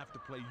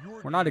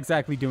 We're not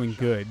exactly doing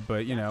good,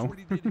 but, you know.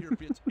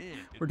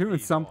 We're doing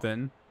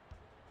something.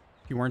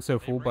 If you weren't so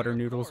full, butter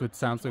noodles would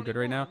sound so good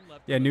right now.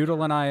 Yeah,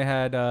 Noodle and I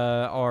had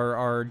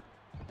our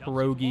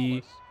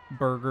pierogi,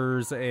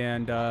 burgers,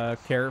 and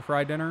carrot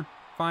fry dinner,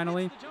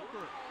 finally.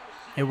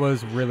 It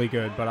was really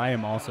good, but I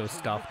am also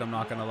stuffed, I'm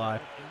not going to lie.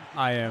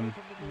 I am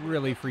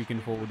really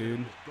freaking full,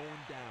 dude.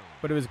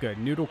 But it was good.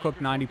 Noodle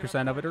cooked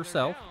 90% of it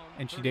herself,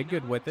 and she did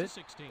good with it.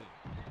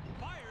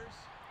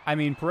 I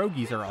mean,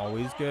 pierogies are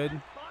always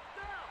good,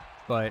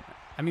 but,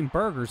 I mean,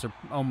 burgers are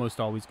almost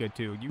always good,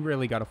 too. You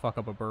really got to fuck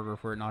up a burger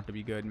for it not to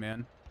be good,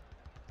 man.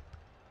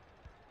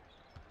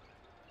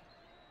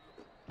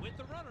 With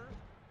the runner,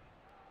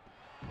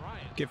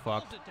 Get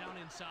fucked. it down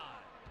inside.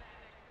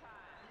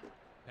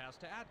 Pass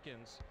to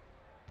Atkins.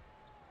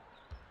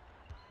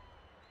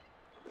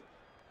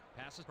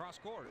 Passes cross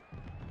court.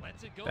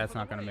 Lets it go. That's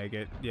not going to make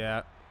it.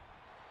 Yeah.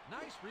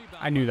 Nice rebound.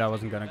 I knew that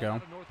wasn't going to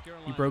go.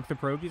 You broke the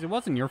pierogies. It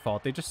wasn't your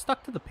fault. They just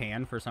stuck to the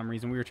pan for some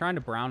reason. We were trying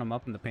to brown them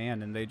up in the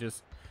pan, and they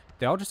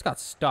all just got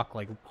stuck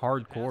like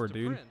hardcore,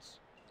 dude.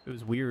 It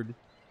was weird.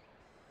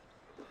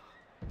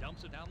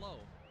 Dumps it down low.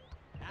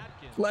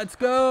 Atkins. Let's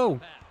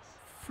go.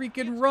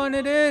 Freaking run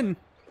it in.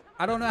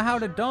 I don't know how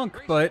to dunk,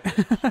 but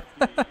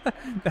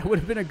that would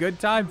have been a good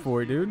time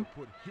for it, dude.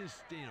 Put his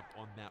stamp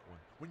on that one.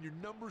 When your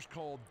number's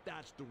called,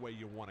 that's the way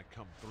you want to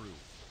come through.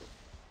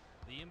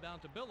 The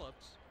inbound to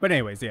Billups. But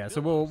anyways, yeah, so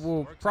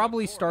we'll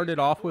probably start it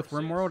off with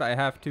RimWorld. I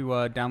have to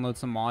download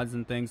some mods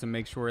and things and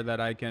make sure that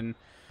I can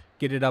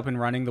get it up and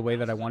running the way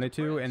that I want it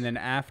to. And then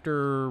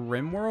after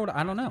RimWorld,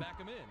 I don't know.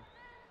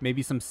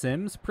 Maybe some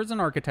Sims. Prison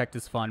Architect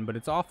is fun, but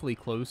it's awfully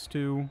close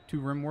to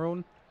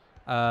RimWorld.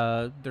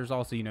 There's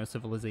also, you know,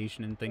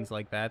 Civilization and things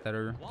like that that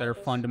are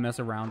fun to mess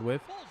around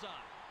with.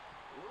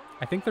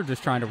 I think they're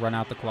just trying to run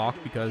out the clock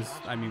because,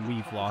 I mean,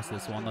 we've lost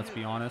this one, let's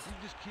be honest. You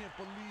just can't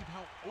believe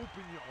how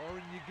open you are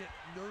and you get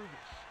nervous.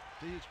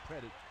 To his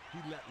credit, he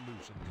let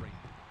loose and trained.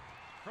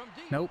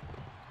 Nope.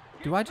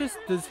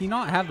 Does he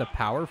not have the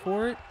power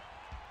for it?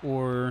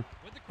 Or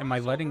am I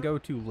letting go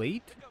too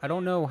late? I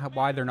don't know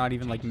why they're not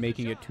even, like,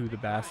 making it to the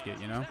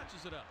basket, you know?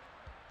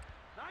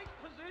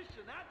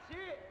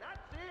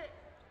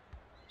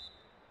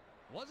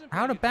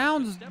 Out of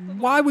bounds?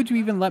 Why would you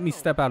even let me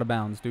step out of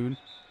bounds, dude?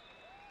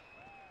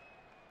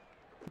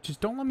 Just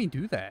don't let me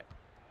do that.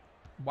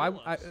 Why?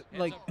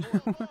 Like,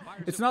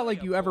 it's not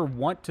like you ever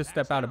want to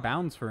step out of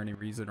bounds for any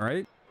reason,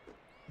 right?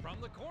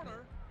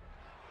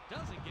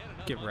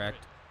 Get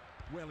wrecked.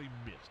 Well, he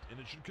missed, and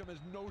it should come as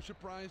no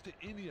surprise to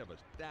any of us.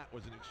 That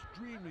was an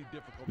extremely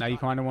difficult. Now you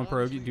kind of want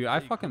pierogi, dude.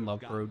 I fucking love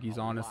pierogies,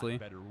 honestly.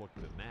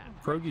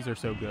 Pierogies are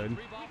so good.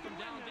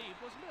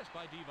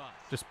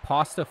 Just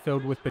pasta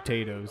filled with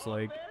potatoes,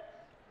 like.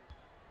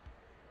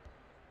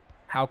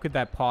 How could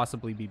that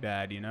possibly be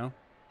bad, you know?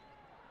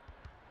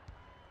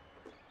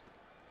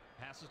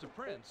 Passes to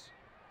Prince.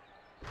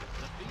 The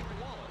feed to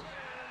Wallace.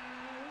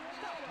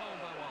 Stopped home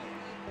by Wallace.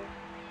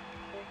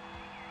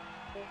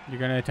 You're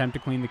going to attempt to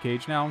clean the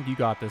cage now? You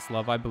got this,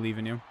 love. I believe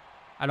in you.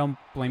 I don't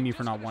blame you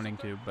for not wanting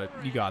to, but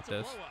you got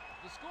this.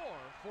 The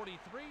score,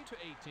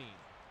 43-18.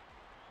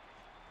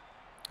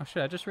 Oh,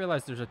 shit. I just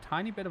realized there's a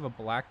tiny bit of a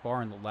black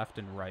bar on the left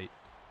and right.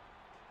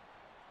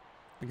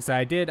 Like I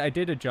said, I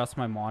did adjust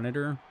my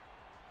monitor.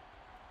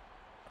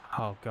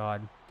 Oh,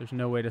 God. There's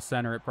no way to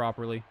center it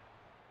properly.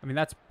 I mean,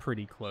 that's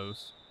pretty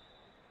close.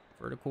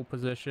 Vertical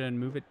position.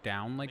 Move it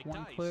down like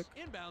one click.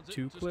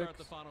 2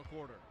 clicks.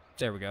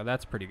 There we go.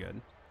 That's pretty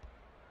good.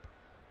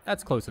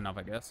 That's close enough,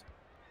 I guess.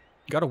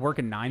 You gotta work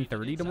at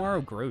 9:30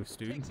 tomorrow? Gross,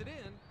 dude.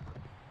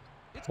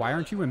 Why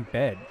aren't you in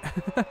bed?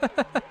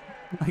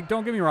 Like,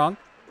 don't get me wrong.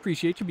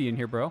 Appreciate you being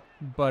here, bro.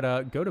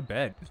 But, go to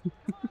bed.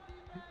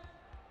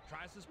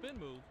 Tries the spin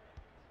move.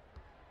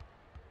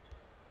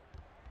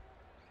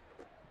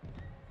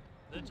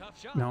 The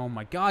tough shot. No,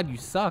 my God, you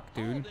suck,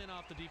 dude.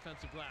 Off the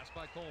defensive glass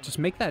by Coleman. Just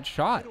make that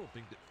shot. I don't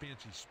think that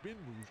fancy spin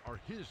moves are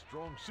his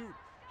strong suit.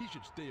 He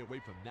should stay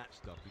away from that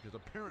stuff because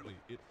apparently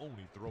it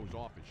only throws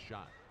off his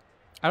shot.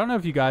 I don't know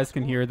if you guys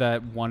can hear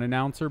that one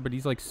announcer, but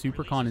he's like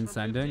super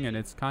condescending, and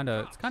it's kind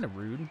of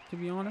rude, to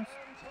be honest.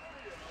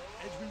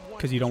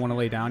 Because you don't want to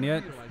lay down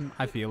yet.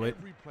 I feel it.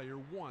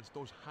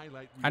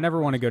 I never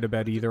want to go to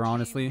bed either,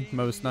 honestly,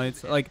 most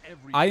nights. Like,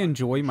 I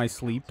enjoy my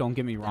sleep, don't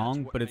get me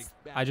wrong, but it's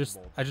I just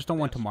don't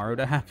want tomorrow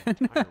to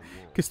happen.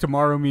 Because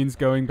tomorrow means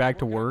going back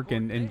to work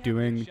and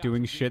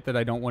doing shit that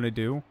I don't want to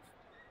do.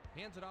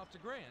 Hands it off to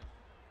Grant.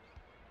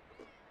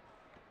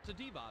 To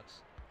D-Box.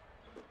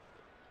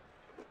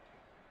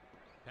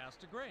 Pass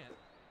to Grant.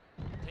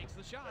 Takes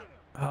the shot.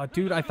 Oh,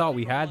 dude, I thought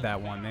we had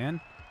that one, man.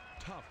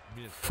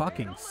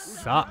 Fucking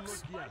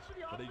sucks.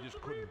 But they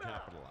just couldn't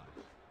capitalize.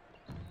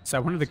 Is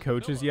that one of the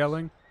coaches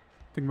yelling?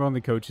 I think one of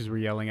the coaches were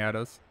yelling at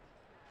us.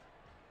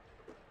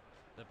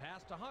 The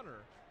pass to Hunter.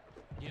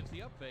 Gives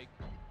the up fake.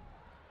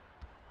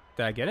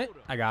 Did I get it?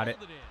 I got it.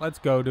 Let's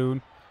go,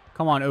 dude.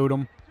 Come on,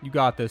 Odom. You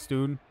got this,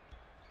 dude.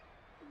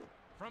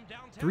 From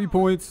downtown. 3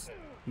 points.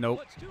 Nope.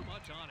 Puts too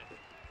much on it.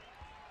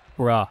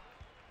 Bruh.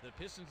 The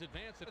Pistons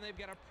advance and they've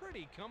got a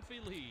pretty comfy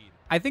lead.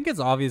 I think it's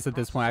obvious at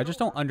this point. I just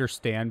don't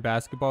understand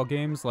basketball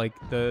games, like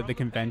the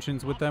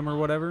conventions with them or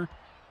whatever.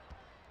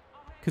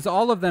 Because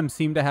all of them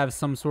seem to have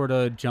some sort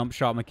of jump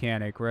shot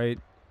mechanic, right?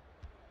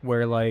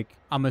 Where, like,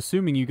 I'm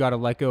assuming you got to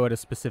let go at a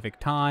specific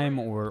time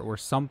or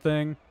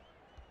something.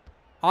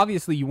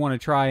 Obviously, you want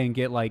to try and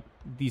get, like,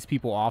 these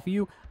people off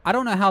you. I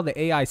don't know how the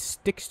AI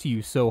sticks to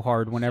you so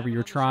hard whenever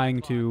you're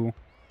trying to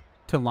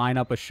line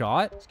up a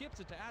shot. Skips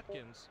it to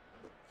Atkins.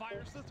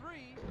 Fires the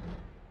three.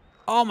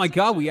 Oh my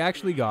god, we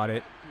actually got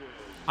it.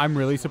 I'm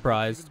really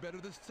surprised. Better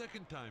the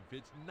second time.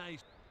 It's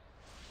nice.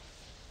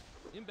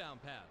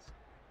 Inbound pass.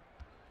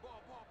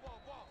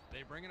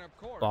 They bring it up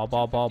court.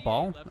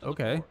 Ball.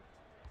 Okay.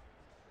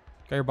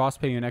 Got your boss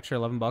paying you an extra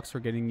 $11 for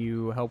getting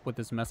you help with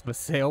this mess of a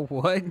sale.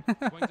 What? Swings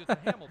it to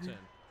Hamilton.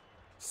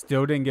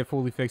 Still didn't get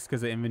fully fixed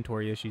because of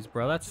inventory issues,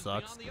 bro. That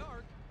sucks.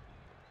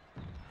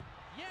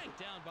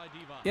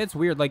 Yeah, it's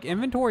weird. Like,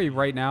 inventory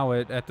right now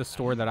at the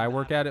store that I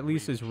work at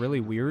least, is really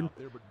weird.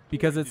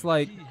 Because it's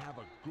like,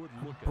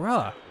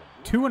 bruh,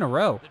 2 in a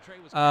row.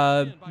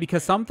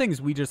 Because some things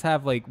we just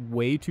have, like,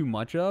 way too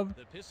much of.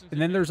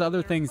 And then there's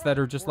other things that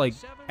are just, like,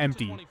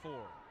 empty.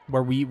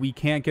 Where we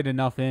can't get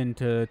enough in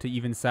to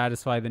even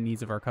satisfy the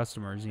needs of our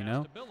customers, you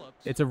know?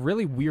 It's a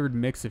really weird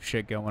mix of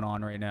shit going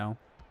on right now.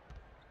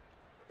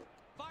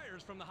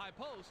 Fires from the high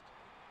post.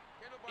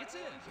 It's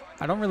in.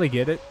 I don't really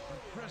get it,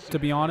 to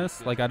be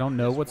honest. Like, I don't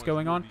know what's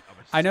going on.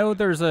 I know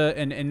there's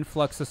an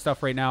influx of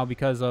stuff right now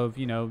because of,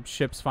 you know,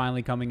 ships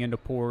finally coming into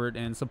port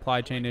and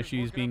supply chain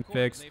issues being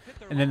fixed.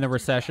 And then the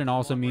recession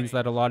also means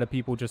that a lot of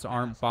people just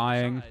aren't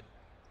buying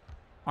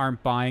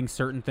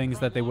certain things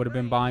that they would have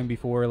been buying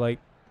before. Like,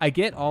 I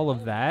get all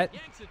of that,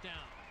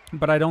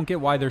 but I don't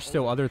get why there's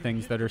still other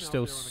things that are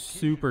still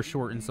super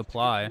short in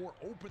supply.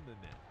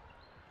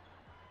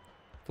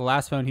 The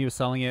last phone he was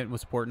selling it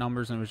was port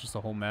numbers, and it was just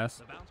a whole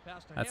mess.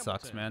 That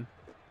sucks, man.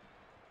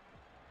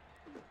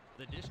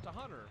 The dish to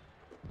Hunter.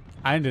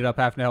 I ended up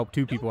having to help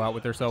 2 people out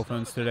with their cell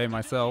phones today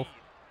myself.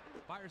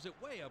 Fires it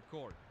way up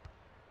court.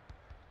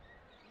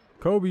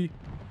 Kobe.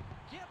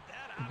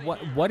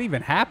 What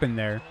even happened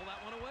there?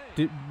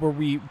 Were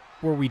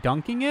we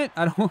dunking it?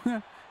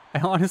 I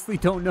honestly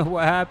don't know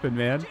what happened,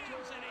 man.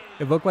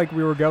 It looked like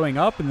we were going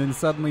up, and then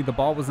suddenly the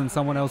ball was in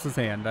someone else's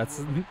hand.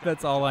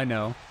 That's all I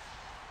know.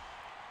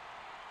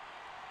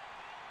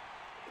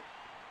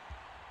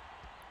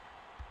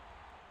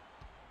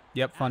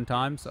 Yep, fun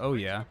times. Oh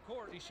yeah.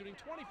 He's shooting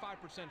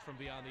 25% from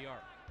beyond the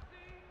arc.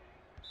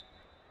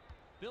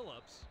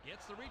 Phillips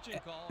gets the reaching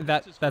call.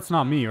 That's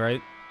not me,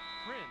 right?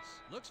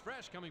 Prince looks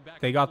fresh coming back.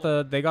 They got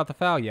the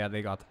foul. Yeah,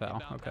 they got the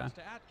foul. Okay.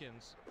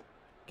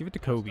 Give it to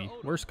Kobe.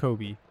 Where's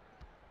Kobe?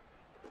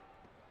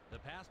 The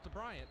pass to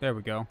Bryant. There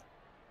we go.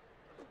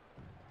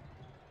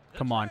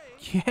 Come on.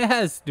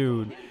 Yes,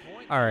 dude.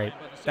 All right.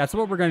 That's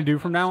what we're going to do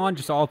from now on.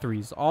 Just all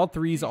threes. All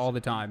threes all the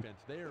time.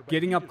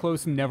 Getting up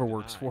close never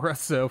works for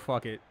us, so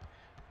fuck it.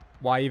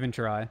 Why even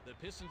try? The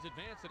Pistons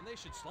advance, and they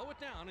should slow it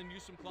down and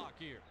use some clock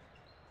here.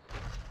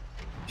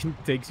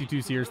 Takes you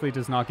too seriously.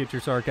 Does not get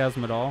your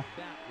sarcasm at all.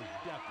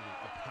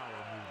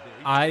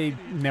 I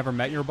never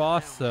met your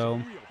boss,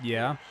 so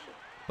yeah.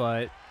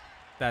 But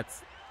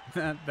that's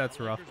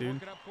rough,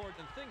 dude.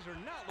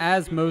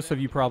 As most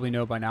of you probably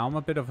know by now, I'm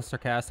a bit of a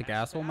sarcastic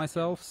asshole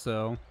myself,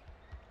 so...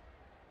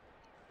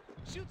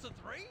 Shoots a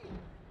three.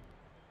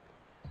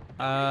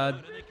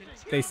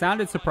 They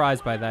sounded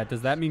surprised by that.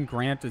 Does that mean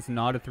Grant is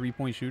not a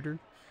three-point shooter?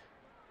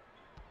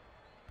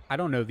 I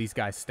don't know these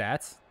guys'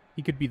 stats.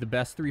 He could be the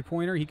best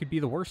three-pointer. He could be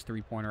the worst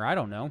three-pointer. I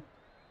don't know.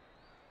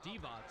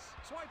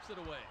 Swipes it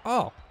away.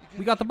 Oh,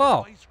 we got the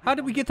ball. How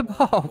did we get the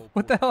ball?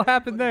 What the hell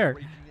happened there?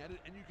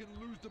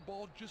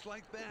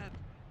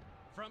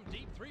 From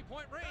deep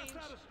three-point range.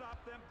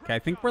 Okay, I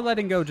think we're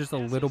letting go just a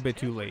little bit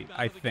too late.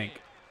 I think.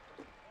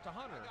 To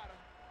Hunter.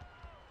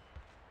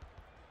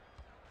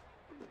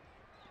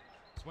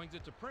 Swings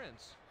it to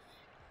Prince.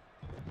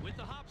 With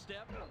the hop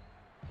step.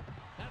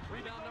 That's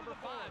rebound number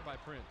 5 by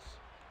Prince.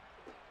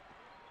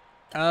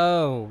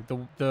 Oh,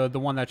 the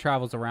one that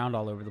travels around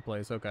all over the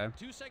place. Okay.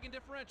 2-second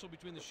differential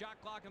between the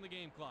shot clock and the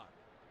game clock.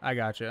 I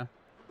gotcha.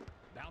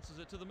 Bounces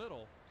it to the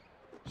middle.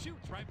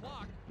 Shoots right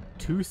block.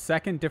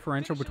 2-second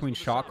differential Finishes between with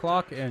a shot soft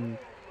clock touch. and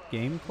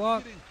game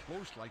clock? Getting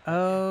close like that, Oh,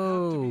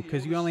 you have to be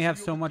because able you to only have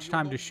seal so the much deal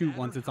time no to shoot matter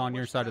once it's how on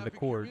your much side of the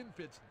traffic you're court. in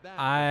fits. That was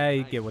a I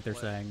nice get what they're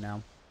play. saying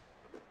now.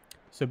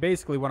 So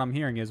basically what I'm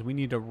hearing is we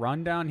need to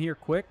run down here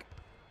quick.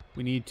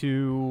 We need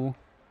to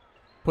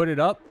put it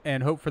up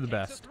and hope for the Takes a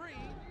best. three.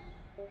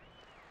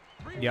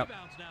 Three Yep.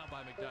 rebounds now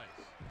by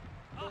McDyess.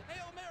 A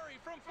Hail Mary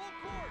from full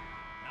court.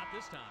 Not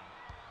this time.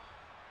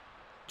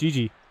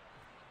 GG.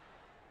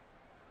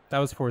 That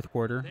was fourth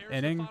quarter. There's the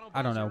Inning? final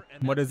I don't know. buzzer,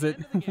 and What that's is the it?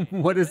 end of the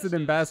game. What is This it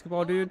in is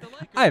basketball, Florida dude?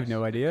 Lakers I have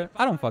no idea.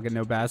 I don't 55 fucking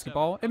know to 27.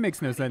 basketball. It A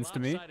makes no pretty sense to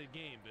me. lopsided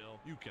game, Bill.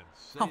 You can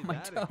say Oh, my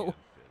that toe. again, Fitz.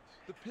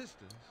 The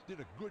Pistons did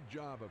a good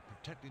job of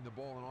protecting the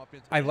ball on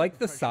offense. I and like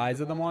the pressuring size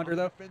of the ball on monitor,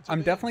 though. defensive I'm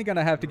end. definitely going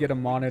to have to get a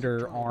Those monitor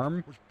turnovers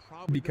arm was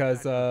probably the because,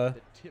 factor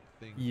that tipped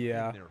things in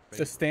yeah, their the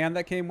favor. stand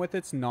that came with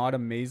it's not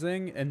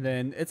amazing, and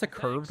then it's a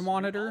curved Thanks. We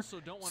monitor, also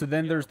don't wanna so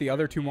then forget there's our the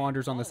other player two game,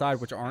 monitors on the side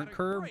Wallace. which aren't Had a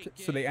curved, great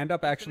so they game. end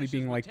up He actually finishes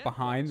being with like 10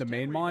 behind the points,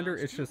 main 10 monitor.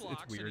 rebounds, It's 2 just, it's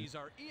blocks, and weird. he's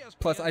our ESPN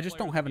Plus, I just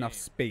player don't of have the enough game.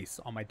 space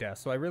on my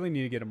desk, so I really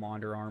need to get a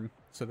monitor arm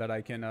so that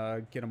I can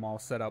get them all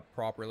set up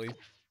properly.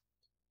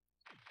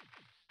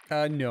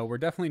 No, we're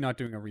definitely not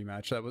doing a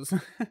rematch. That was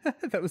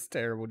that was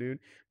terrible, dude.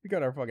 We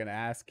got our fucking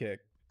ass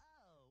kicked.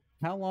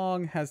 How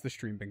long has the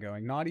stream been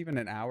going? Not even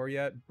an hour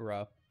yet,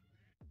 bruh.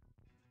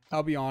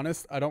 I'll be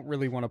honest, I don't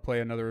really want to play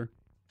another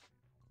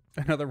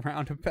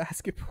round of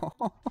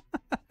basketball.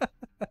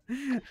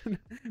 I'm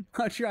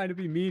not trying to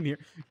be mean here.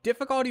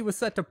 Difficulty was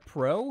set to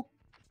pro?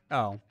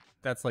 Oh,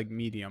 that's like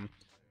medium.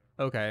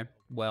 Okay,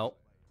 well,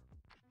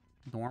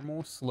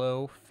 normal,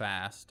 slow,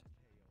 fast.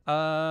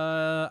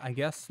 I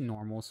guess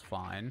normal's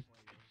fine.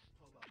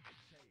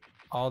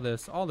 All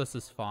this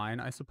is fine,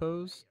 I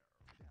suppose.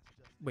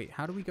 Wait,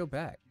 how do we go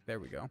back? There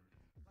we go.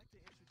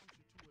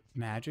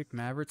 Magic,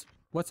 Mavericks.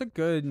 What's a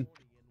good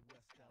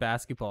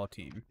basketball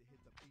team?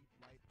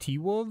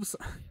 T-Wolves?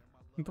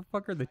 What the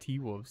fuck are the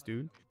T-Wolves,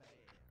 dude?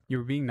 You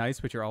were being nice,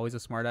 but you're always a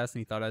smartass,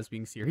 and he thought I was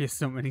being serious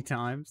so many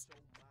times.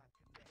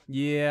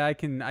 Yeah, I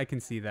can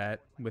see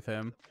that with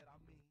him.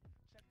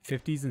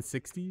 50s and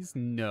 60s?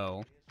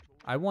 No.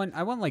 I want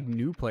like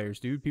new players,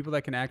 dude. People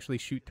that can actually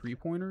shoot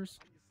three-pointers.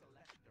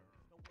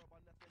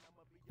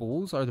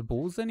 Bulls? Are the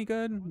Bulls any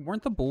good?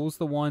 Weren't the Bulls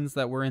the ones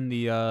that were in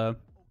the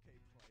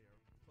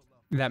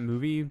that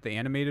movie, the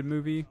animated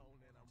movie?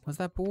 Was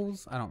that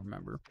Bulls? I don't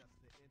remember.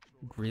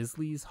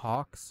 Grizzlies,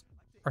 Hawks.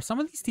 Are some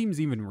of these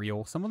teams even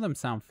real? Some of them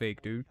sound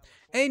fake, dude.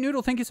 Hey,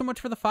 Noodle, thank you so much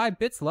for the 5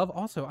 bits, love.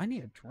 Also, I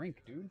need a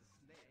drink, dude.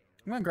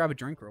 I'm gonna grab a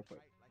drink real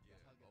quick.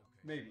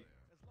 Maybe.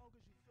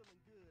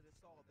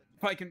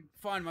 If I can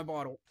find my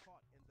bottle.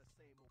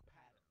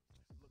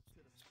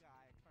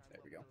 There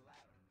we go.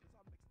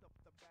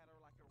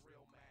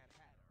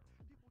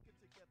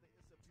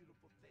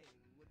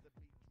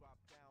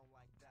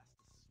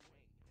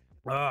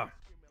 Ah,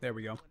 there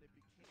we go.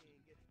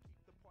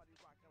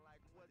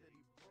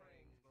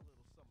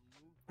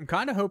 I'm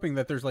kind of hoping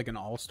that there's like an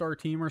all-star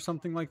team or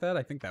something like that.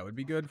 I think that would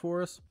be good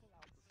for us.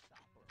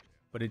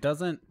 But it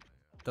doesn't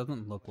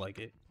look like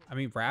it. I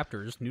mean,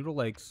 Raptors, Noodle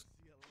likes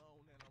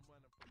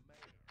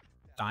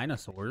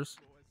dinosaurs.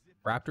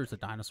 Raptor's a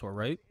dinosaur,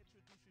 right?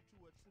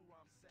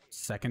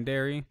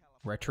 Secondary,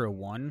 Retro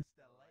 1.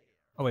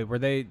 Oh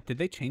wait, did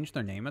they change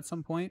their name at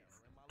some point?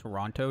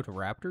 Toronto to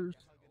Raptors?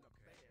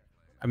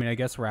 I mean, I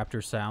guess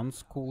Raptors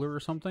sounds cooler or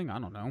something. I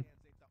don't know.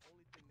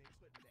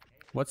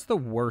 What's the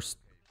worst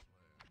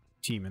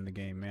team in the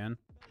game, man?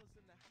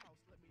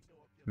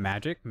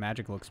 Magic?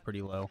 Magic looks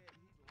pretty low.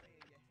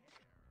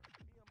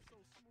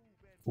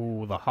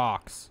 Ooh, the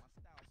Hawks.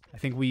 I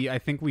think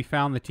we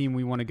found the team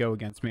we want to go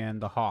against, man.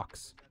 The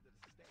Hawks.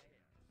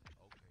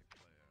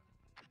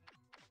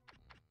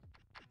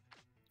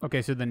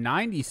 Okay, so the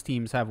 90s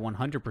teams have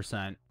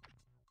 100%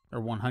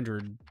 or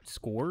 100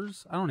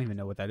 scores. I don't even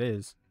know what that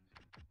is.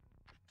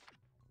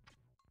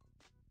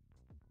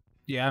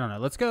 Yeah, I don't know.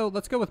 Let's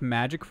go with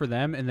Magic for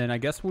them, and then I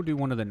guess we'll do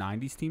one of the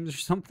 90s teams or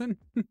something.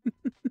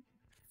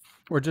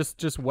 Or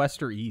just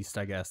West or East,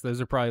 I guess.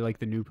 Those are probably like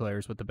the new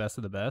players with the best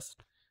of the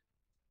best.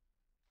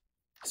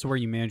 So where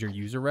you manage your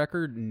user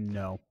record?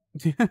 No.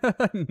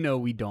 No,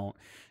 we don't.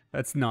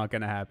 That's not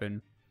going to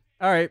happen.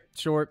 All right,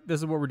 sure. This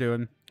is what we're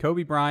doing.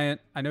 Kobe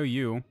Bryant, I know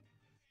you.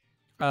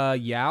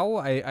 Yao,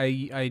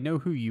 I know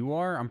who you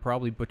are. I'm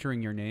probably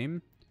butchering your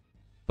name.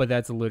 But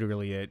that's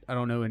literally it. I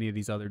don't know any of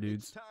these other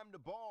dudes.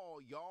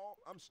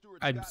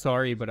 I'm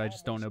sorry, but I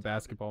just don't know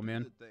basketball,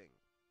 man.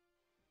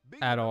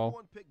 At all.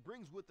 Pick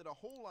brings with it a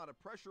whole lot of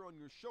pressure on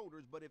your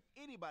shoulders, but if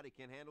anybody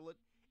can handle it,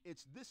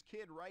 it's this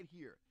kid right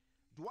here.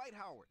 Dwight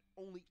Howard,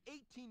 only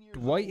 18 years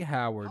Dwight old.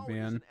 Howard, Howard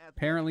man. is an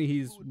Apparently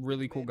he's fluid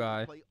really big cool man who guy.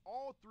 can play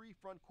all 3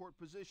 front court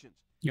positions.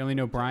 You only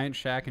know Bryant,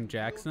 Shaq, and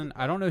Jackson?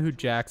 I don't know who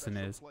Jackson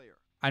is.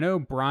 I know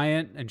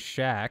Bryant and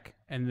Shaq,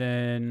 and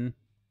then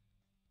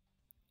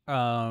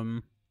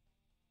oh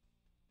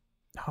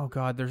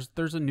god,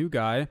 there's a new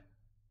guy.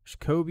 There's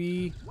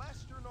Kobe.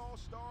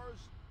 stars?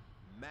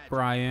 Magic.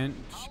 Bryant,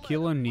 I'll let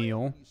Shaquille him play O'Neal.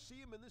 when you see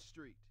him in the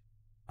street.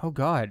 Oh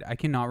God, I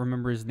cannot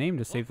remember his name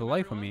to save the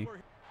life of me.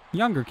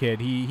 Younger kid.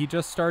 He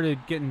just started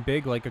getting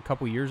big like a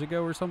couple years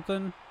ago or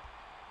something.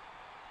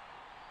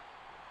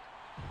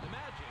 The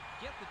Magic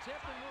get the tip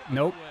and move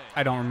Nope, away.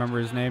 I don't remember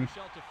his name.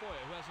 Michelle Tafoya,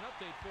 who has an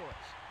update for us.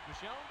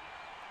 Michelle?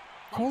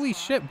 Holy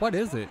shit, what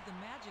is it?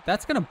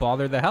 That's gonna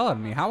bother the hell out of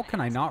me. How can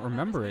I not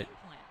remember it?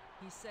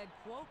 He said,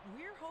 quote,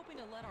 "We're hoping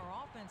to let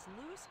our offense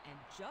loose and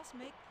just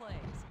make plays.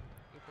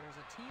 If there's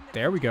a team that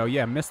There we go.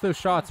 Yeah, missed those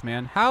shots,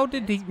 man. How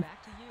did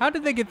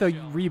they get the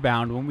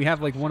rebound when we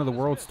have like one of the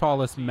world's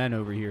tallest men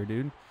over here,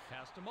 dude?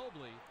 Pass to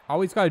Mobley.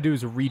 All he's got to do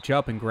is reach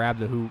up and grab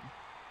the hoop.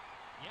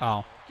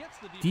 Oh. Gets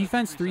the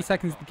Defense, 3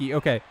 seconds the key.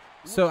 Okay,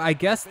 so I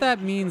guess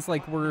that means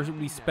like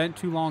we spent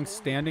too long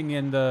standing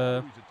in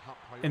the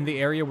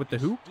area with the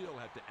hoop. Still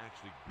have to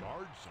actually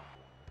guard someone.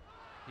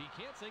 He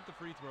can't sink the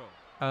free throw.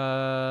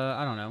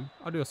 I don't know.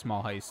 I'll do a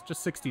small heist.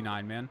 Just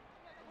 69, man.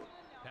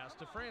 Pass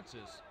to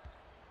Francis.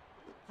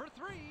 For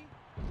three.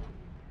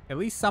 At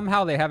least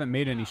somehow they haven't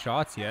made any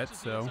shots yet,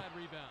 Catches the so. inside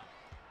rebound.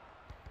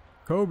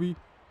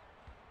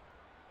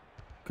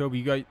 Kobe,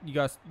 you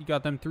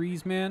got them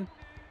threes, man?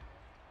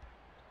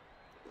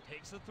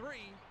 Takes the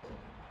three.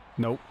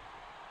 Nope.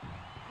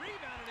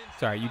 Rebounded inside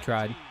Sorry, you by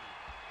tried. T.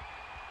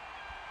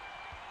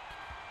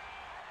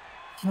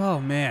 Oh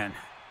man.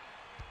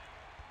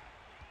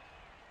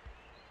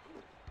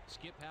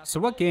 Skip pass So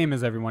to what Mobley. game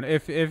is everyone,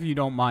 if you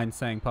don't mind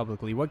saying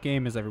publicly, what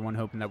game is everyone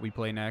hoping that we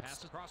play Pass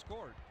next? across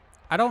court.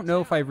 I don't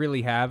know if I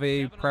really have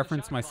a 7 on the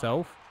preference shot clock.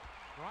 myself.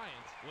 Bryant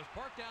was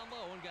parked down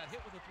low and got hit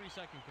with a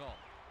 3-second call.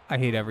 I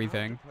hate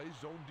everything. Play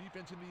zone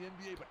defense in the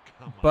NBA, but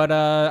come on. But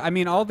I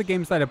mean, all the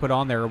games that I put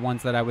on there are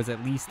ones that I was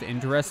at least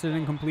interested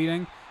in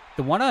completing.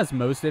 The one I was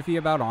most iffy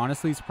about,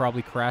 honestly, is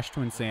probably Crash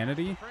to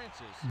Insanity.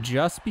 Francis.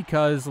 Just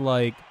because,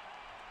 like,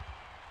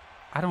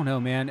 I don't know,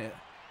 man.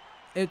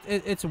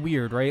 It's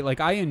weird, right?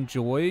 Like, I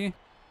enjoy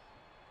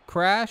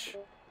Crash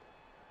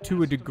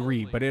to a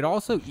degree, but it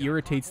also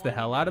irritates the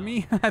hell out of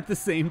me at the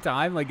same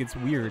time. Like, it's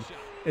weird.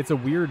 It's a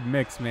weird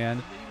mix,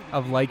 man,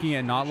 of liking it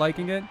and not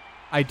liking it.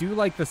 I do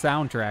like the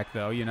soundtrack,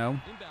 though, you know?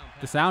 Inbound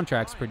The pass.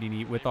 soundtrack's pretty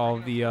neat with all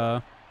of the,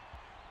 the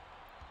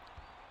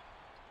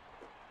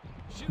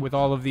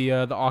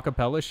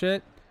acapella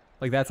shit.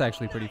 Like, that's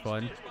actually pretty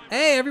fun.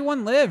 Hey,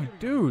 everyone lived,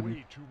 dude.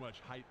 Way too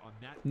much height on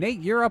that. Nate,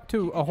 you're up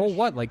to a whole,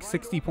 what, like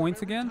 60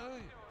 points again?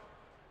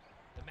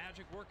 The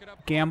Magic work it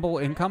up. Gamble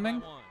By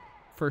incoming, one.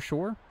 for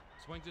sure.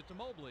 Swings it to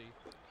Mobley.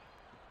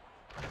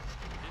 Dishes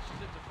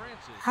it to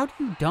Francis. How do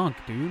you dunk,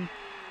 dude?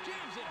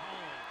 Jams it home.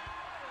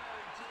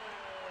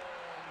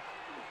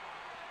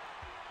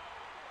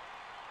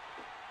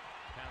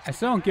 Pass I to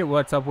still don't get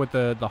what's up with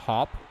the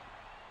hop.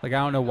 Like, I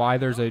don't know why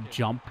there's a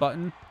jump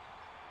button.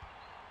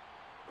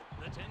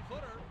 the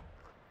 10-footer.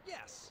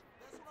 Yes.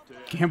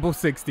 Gamble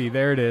 60,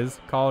 there it is.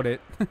 Called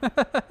it.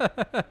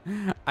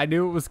 I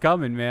knew it was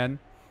coming, man.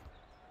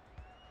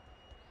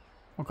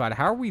 Oh god,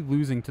 how are we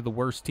losing to the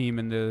worst team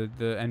in the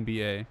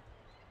NBA?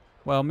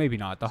 Well, maybe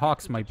not. The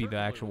Hawks might be the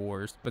actual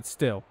worst, but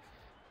still.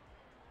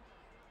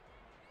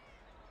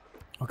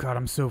 Oh god,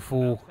 I'm so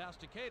full. Pass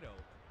to Cato.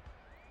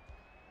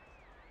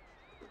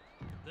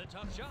 The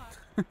tough shot.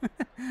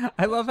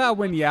 I love how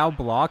when Yao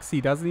blocks, he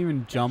doesn't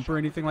even jump or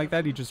anything like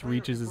that. He just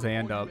reaches his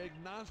hand up.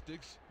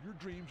 Agnostics, your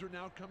dreams are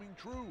now coming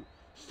true.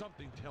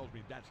 Something tells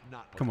me that's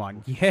not. what Come it on.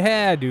 was.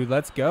 Yeah, dude,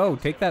 let's go.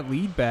 Take that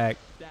lead back.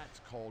 That's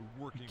called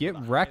working. Get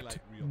with a wrecked, highlight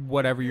reel.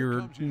 whatever Here your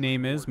comes his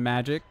name is, reward.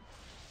 Magic.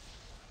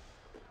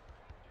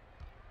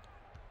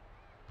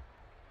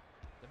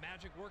 The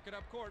Magic work it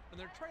up court, and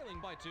they're trailing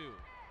by 2.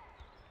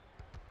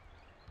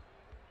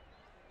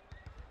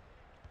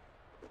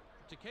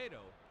 To Cato.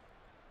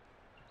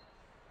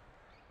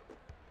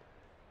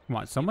 Come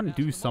on, someone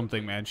do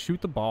something, man.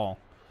 Shoot the ball.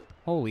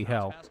 Holy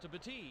hell. Pass to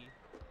Battie.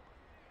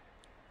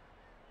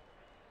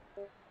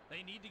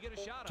 They need to get a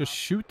shot Just off.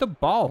 shoot the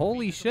ball.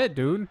 Holy shit,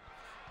 dude.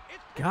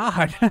 It's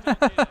God. That's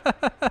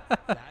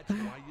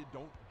why you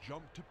don't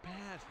jump to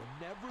pass.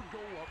 Never go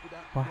up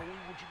without What? knowing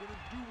what you're going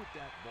to do with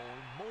that ball.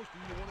 And most of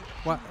you want to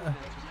shoot What? in that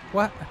situation.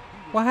 What?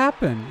 What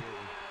happened?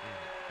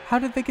 How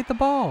did they get the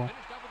ball?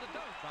 Finished up with a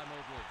dunk by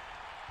Mobley.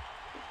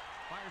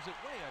 Fires it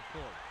way up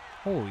court.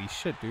 Holy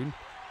shit, dude.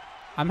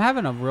 I'm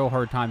having a real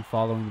hard time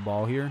following the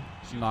ball here.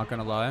 I'm not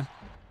gonna lie.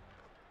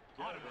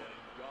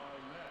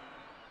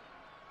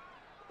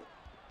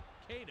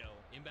 Cato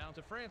inbound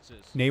to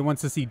Francis. Nate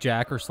wants to see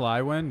Jack or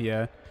Sly win.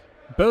 Yeah.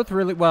 Both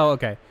really well,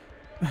 okay.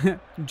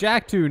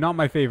 Jack 2, not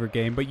my favorite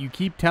game, but you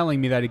keep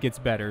telling me that it gets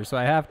better, so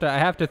I have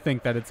to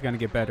think that it's gonna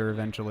get better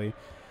eventually.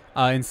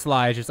 And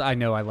Sly, I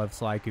know I love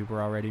Sly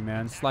Cooper already,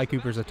 man. Sly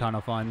Cooper's a ton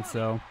of fun,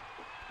 so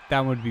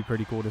that would be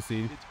pretty cool to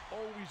see. It's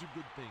always a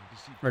good thing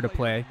to see Or to players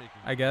play, making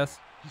I guess.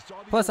 He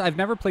saw the Plus, I've opening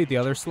never played the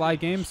other and Sly he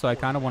games, so I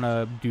scored. kind of want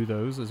to do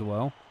those as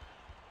well.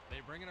 They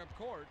bring it up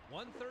court.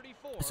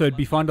 134. So it'd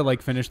be left fun in to the like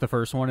first. finish the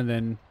first one and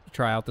then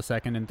try out the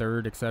second and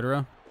third,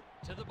 etc.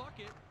 To the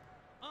bucket.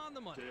 On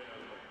the money.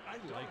 I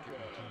like it when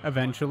teams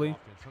Eventually. run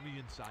offense from the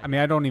inside. I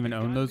mean, I don't even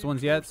own those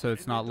ones yet, so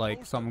it's not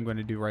like something I'm going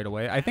to do right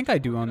away. I think I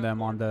do own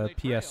them on the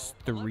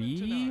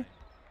PS3,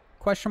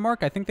 question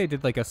mark. I think they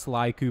did like a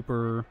Sly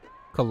Cooper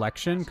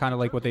collection, kind of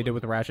like what they did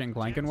with Ratchet and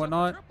Clank and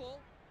whatnot.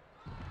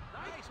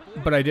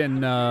 But I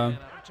didn't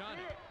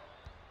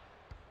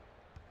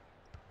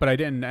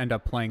end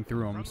up playing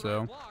through them,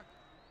 so.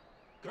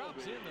 The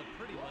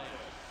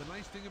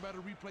nice thing about a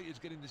replay is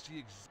getting to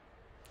see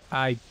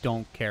I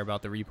don't care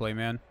about the replay,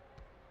 man.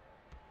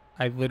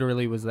 I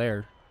literally was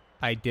there.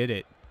 I did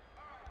it.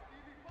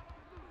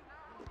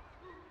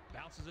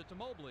 Bounces it to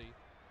Mobley.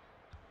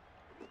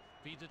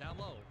 Feeds it down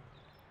low.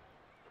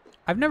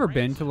 I've never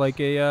been to like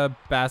a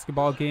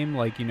basketball game,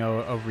 like, you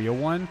know, a real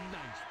one.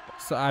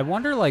 So I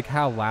wonder like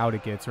how loud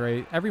it gets,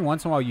 right? Every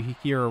once in a while you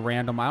hear a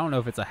random, I don't know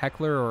if it's a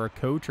heckler or a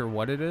coach or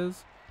what it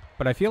is,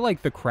 but I feel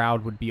like the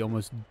crowd would be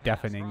almost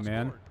deafening,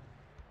 man.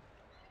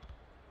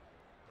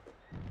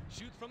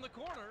 Shoots from the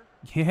corner.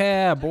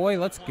 Yeah, boy,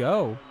 let's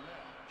go.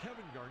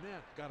 Kevin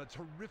Garnett got a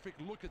terrific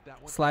look at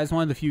that one. Sly's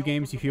one of the few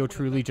games you feel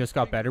truly just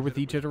got better with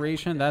each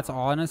iteration. That's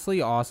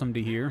honestly awesome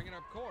to hear.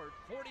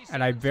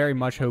 And I very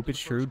much hope it's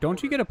true.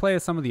 Don't you get to play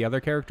as some of the other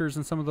characters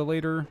in some of the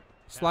later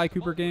Sly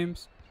Cooper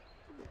games?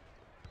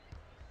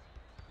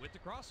 With the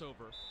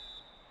crossover.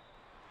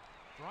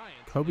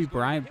 Kobe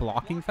Bryant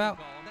blocking foul?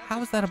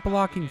 How is that a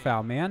blocking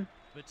foul, man?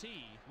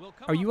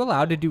 Are you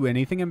allowed to do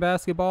anything in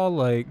basketball?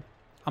 Like,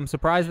 I'm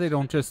surprised they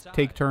don't just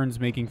take turns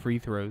making free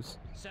throws.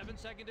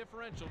 7-second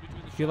differential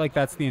between I feel like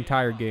that's the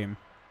entire game.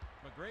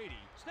 McGrady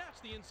snaps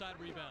the inside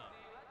rebound.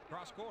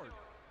 Cross court.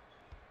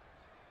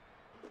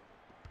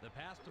 The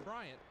pass to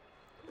Bryant.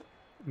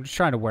 I'm just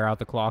trying to wear out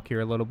the clock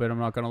here a little bit, I'm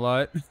not going to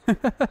lie.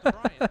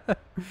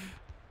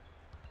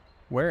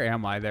 Where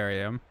am I? There I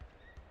am.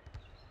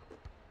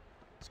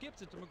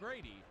 Skips it to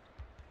McGrady.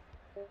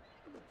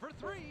 For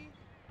three.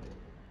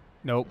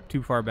 Nope,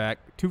 too far back.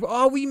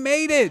 Oh, we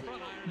made it!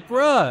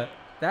 Bruh,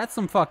 that's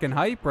some fucking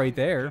hype right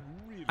there.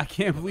 I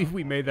can't believe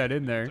we made that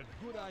in there. It's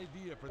a good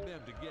idea for them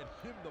to get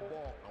him the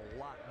ball a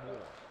lot more.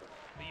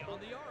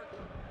 Beyond the arc.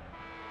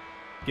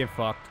 Get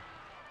fucked.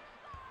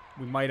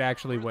 We might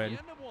actually win.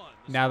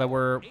 Now that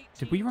we're...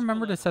 Did we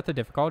remember to set the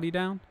difficulty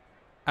down?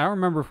 I don't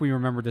remember if we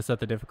remembered to set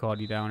the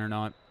difficulty down or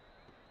not.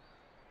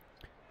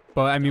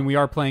 But, I mean, we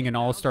are playing an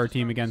all-star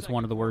team against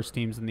one of the worst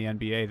teams in the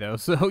NBA, though.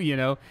 So, you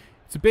know,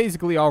 it's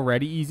basically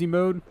already easy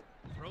mode.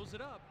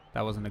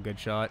 That wasn't a good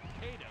shot.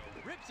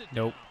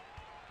 Nope.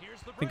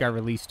 I think I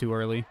released too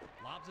early.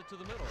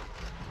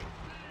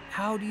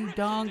 How do you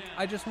dunk?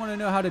 I just want to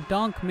know how to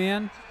dunk,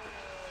 man.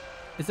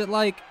 Is it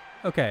like...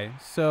 Okay,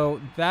 so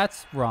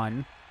that's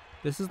run.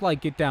 This is like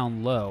get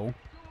down low.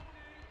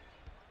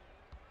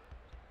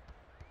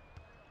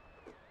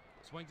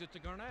 Swings it to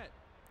Garnett.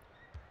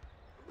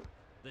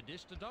 The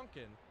dish to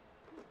Duncan.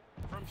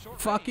 From short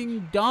Fucking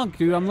range. dunk,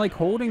 dude. I'm like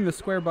holding the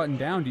square button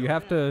down. Do you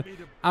have to,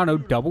 I don't know,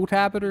 double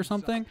tap it or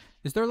something?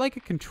 Is there like a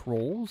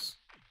controls?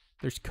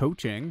 There's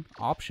coaching,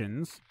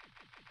 options,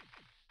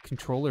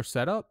 controller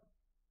setup,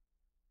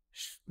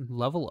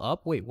 level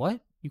up. Wait, what?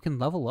 You can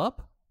level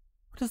up?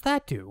 What does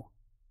that do?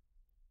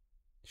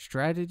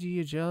 Strategy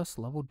adjust,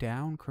 level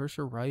down,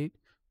 cursor right,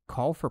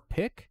 call for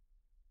pick,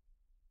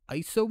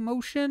 ISO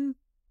motion.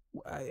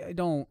 I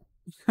don't,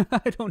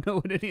 I don't know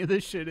what any of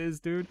this shit is,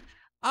 dude.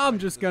 I'm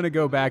just gonna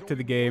go back to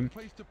the game.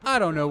 I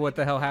don't know what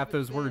the hell half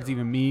those words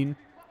even mean.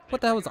 What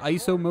the hell is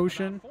ISO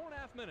motion?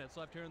 4.5 minutes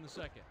left here in the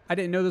second. I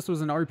didn't know this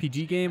was an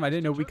RPG game. I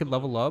didn't know we could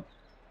level up.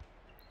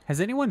 Has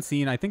anyone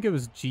seen, I think it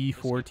was G4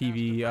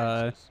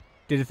 TV,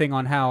 did a thing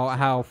on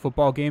how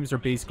football games are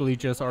basically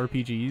just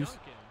RPGs.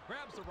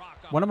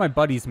 One of my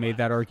buddies made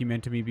that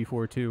argument to me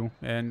before too,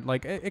 and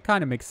like it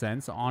kind of makes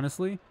sense,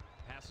 honestly.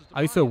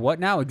 ISO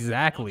what now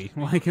exactly?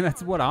 Like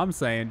that's what I'm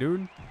saying,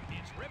 dude.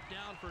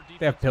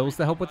 They have pills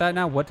to help with that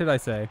now. What did I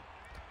say?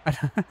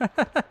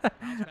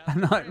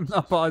 I'm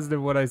not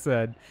positive what I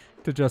said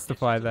to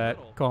justify that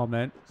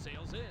comment.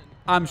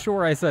 I'm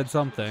sure I said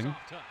something.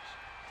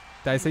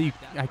 Did I say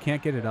I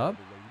can't get it up?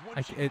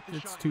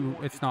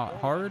 It's not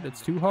hard. It's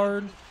too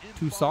hard.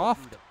 Too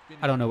soft.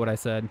 I don't know what I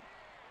said.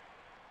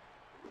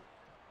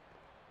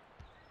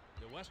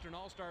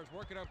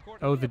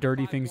 Oh, the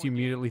dirty things you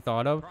immediately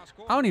thought of?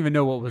 I don't even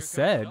know what was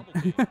said.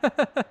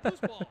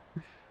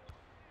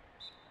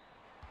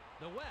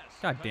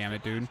 God damn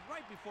it, dude.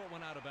 Right before it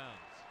went out of bounds.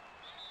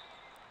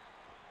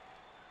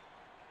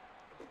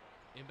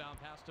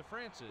 Inbound pass to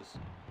Francis.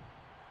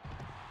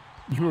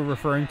 You were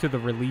referring to the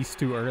release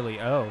too early.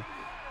 Oh,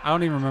 I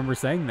don't even remember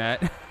saying that.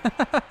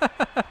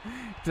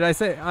 Did I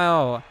say,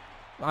 oh,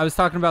 I was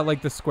talking about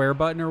like the square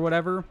button or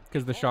whatever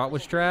because the shot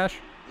was trash.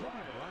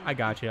 I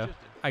gotcha.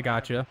 I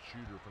gotcha.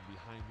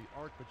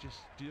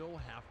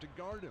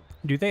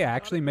 Do they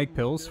actually make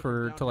pills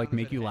to like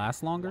make you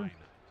last longer?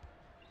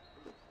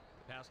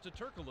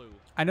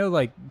 I know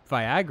like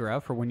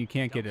Viagra for when you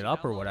can't get it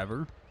up or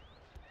whatever.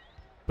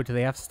 But do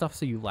they have stuff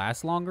so you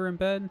last longer in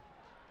bed?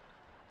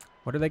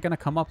 What are they going to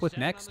come up with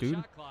next,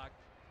 dude?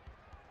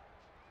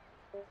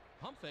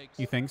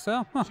 You think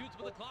so? Huh.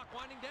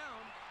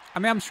 I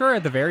mean, I'm sure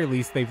at the very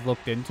least they've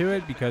looked into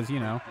it because,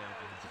 you know,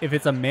 If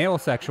it's a male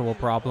sexual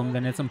problem,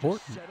 then it's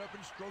important.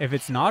 If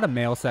it's not a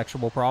male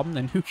sexual problem,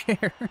 then who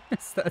cares?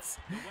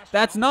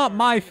 That's not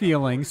my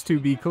feelings, to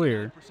be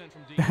clear.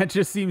 That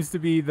just seems to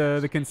be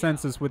the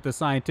consensus with the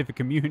scientific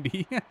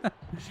community.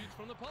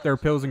 There are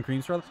pills and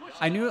creams for.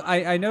 I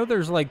know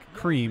there's like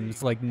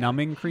creams, like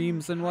numbing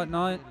creams and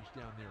whatnot.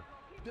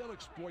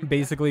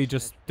 Basically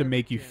just to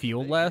make you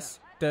feel less,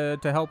 to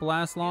help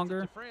last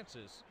longer.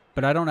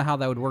 But I don't know how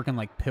that would work in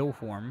like pill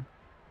form.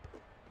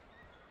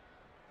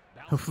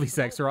 Hopefully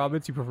sex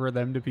robots, you prefer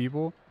them to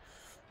people.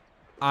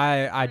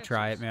 I'd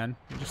try it, man.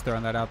 Just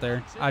throwing that out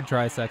there. I'd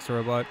try a sex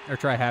robot, or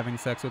try having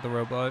sex with a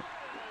robot.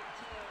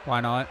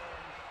 Why not?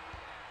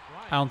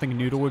 I don't think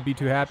Noodle would be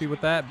too happy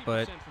with that,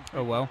 but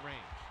oh well.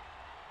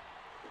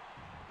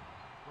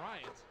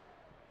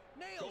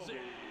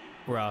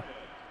 Bruh.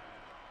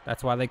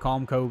 That's why they call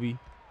him Kobe.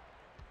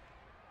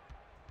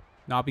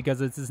 Not because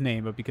it's his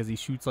name, but because he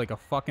shoots like a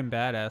fucking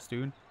badass,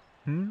 dude.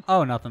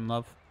 Oh, nothing,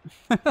 love.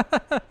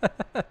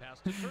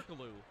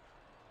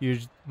 You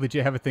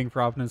legit have a thing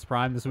for Optimus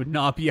Prime. This would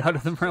not be out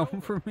of the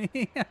realm for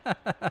me.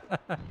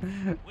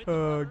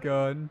 Oh,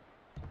 God.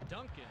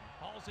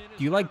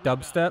 Do you like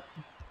dubstep?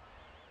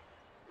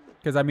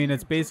 Because, I mean,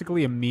 it's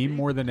basically a meme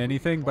more than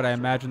anything, but I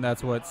imagine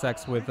that's what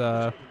sex with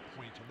a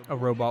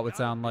robot would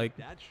sound like.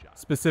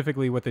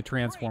 Specifically with a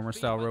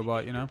Transformer-style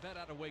robot, you know?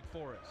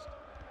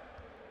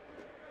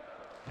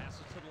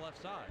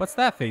 What's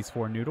that face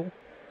for, Noodle?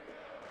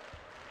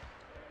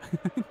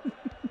 The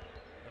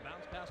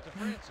bounce pass to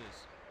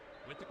Francis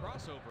with the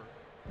crossover.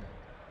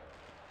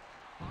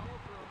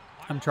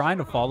 I'm trying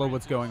to follow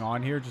what's going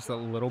on here just a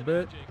little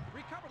bit.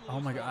 Oh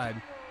my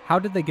God. How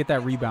did they get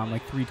that rebound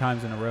like 3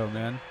 times in a row,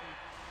 man?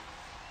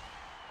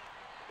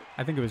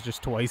 I think it was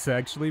just twice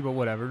actually, but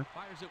whatever.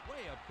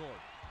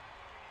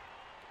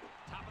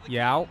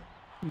 Yeah.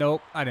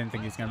 Nope. I didn't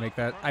think he's going to make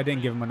that. I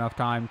didn't give him enough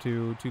time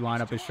to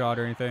line up his shot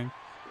or anything.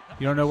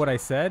 You don't know what I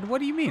said? What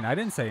do you mean? I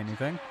didn't say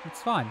anything.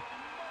 It's fine.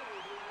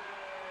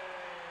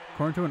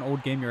 According to an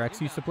old game your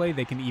ex used to play,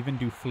 they can even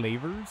do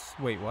flavors?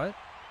 Wait, what?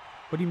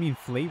 What do you mean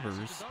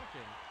flavors?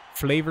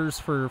 Flavors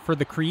for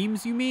the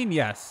creams, you mean?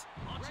 Yes.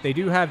 They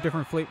do have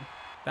different flavors.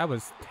 That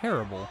was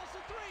terrible.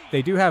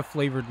 They do have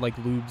flavored, like,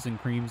 lubes and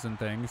creams and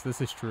things. This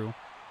is true.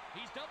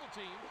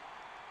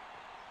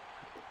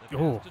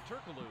 Oh.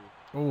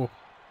 Oh.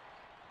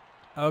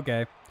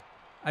 Okay.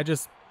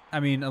 I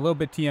mean, a little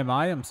bit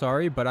TMI, I'm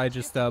sorry, but I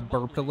just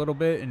burped a little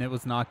bit, and it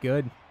was not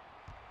good.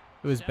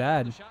 It was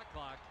bad.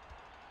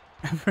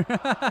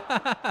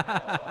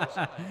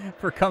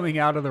 For coming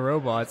out of the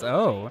robots.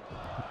 Oh,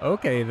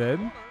 okay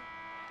then.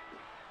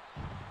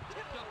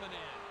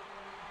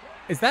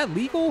 Is that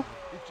legal?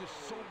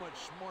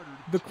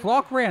 The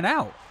clock ran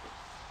out.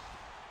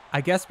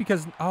 I guess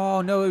because,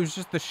 oh no, it was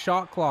just the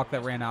shot clock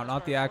that ran out,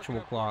 not the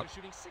actual clock.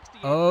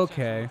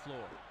 Okay.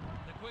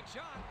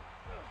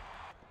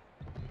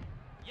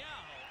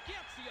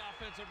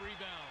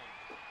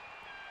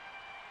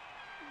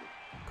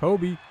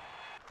 Kobe.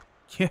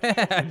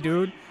 Yeah,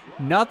 dude.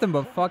 Nothing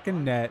but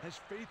fucking net.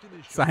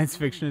 Science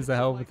fiction is a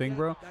hell of a thing,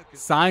 bro.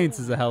 Science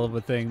is a hell of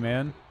a thing,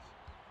 man.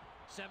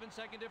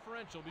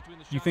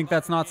 You think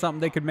that's not something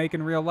they could make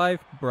in real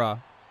life?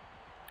 Bruh.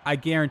 I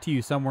guarantee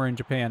you somewhere in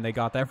Japan they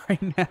got that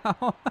right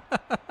now.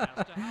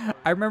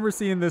 I remember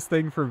seeing this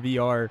thing for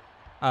VR.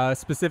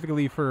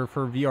 Specifically for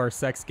VR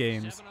sex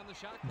games.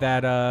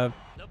 That,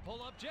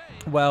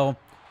 well,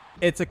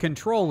 it's a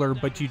controller,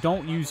 but you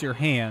don't use your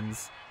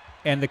hands.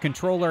 And the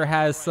controller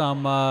has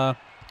some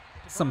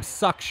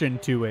suction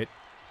to it,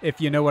 if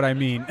you know what I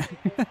mean.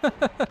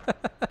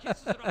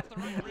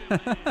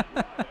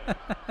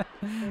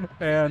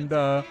 And,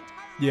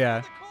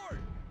 yeah.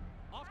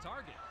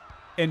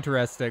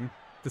 Interesting,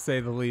 to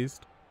say the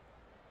least.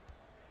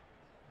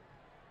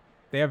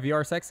 They have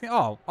VR sex games?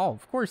 Oh,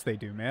 of course they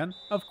do, man.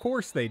 Of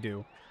course they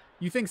do.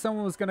 You think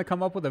someone was going to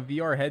come up with a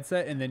VR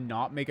headset and then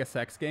not make a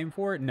sex game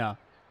for it? No.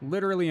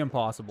 Literally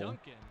impossible.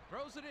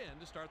 Throws it in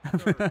to start the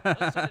third.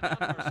 Let's send it down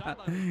to our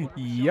sideline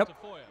reporter, Yep.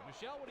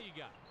 Michelle, what do you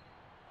got?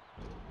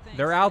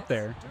 They're out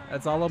there.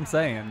 That's all I'm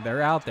saying.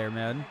 They're out there,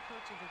 man.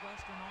 Coach of the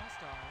Western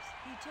All-Stars.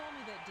 He told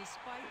me that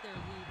despite their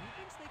lead, he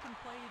thinks they can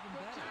play even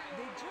better.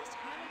 They just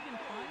haven't been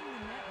finding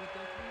the net with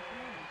their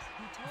 3-pointers.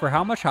 He told For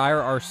how much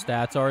higher our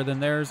stats are than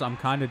theirs, I'm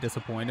kind of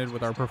disappointed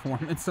with our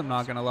performance. I'm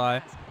not going to lie.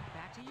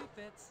 Back to you,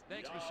 Fitz.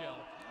 Thanks, Michelle.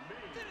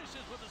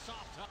 Finishes with a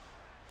soft touch.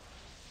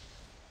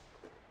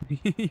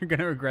 You're going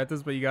to regret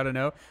this, but you got to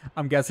know.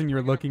 I'm guessing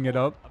you're looking it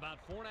up. About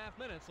 4.5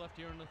 minutes left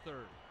here in the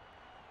third.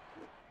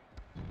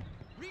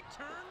 Return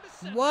to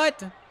center.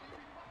 What?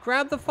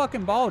 Grab the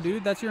fucking ball,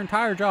 dude. That's your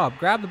entire job.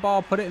 Grab the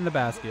ball, put it in the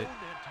basket.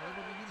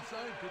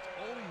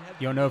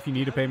 You don't know if you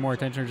need to pay more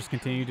attention or just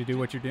continue to do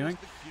what you're doing?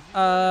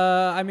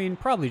 I mean,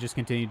 probably just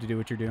continue to do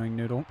what you're doing,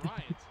 Noodle.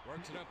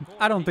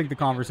 I don't think the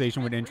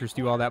conversation would interest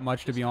you all that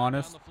much, to be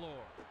honest.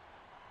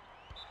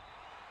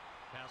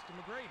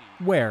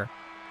 Where?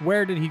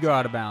 Where did he go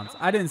out of bounds?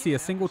 I didn't see a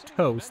single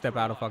toe step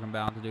out of fucking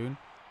bounds, dude.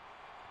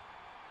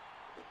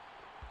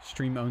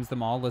 stream owns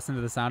them all. Listen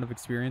to the sound of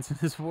experience in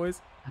his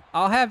voice.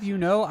 I'll have you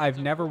know, I've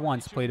never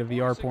once played a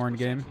VR porn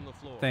game.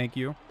 Thank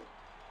you.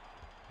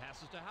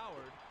 Passes to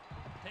Howard.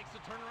 Takes the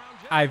turnaround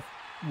jump. I've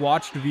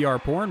watched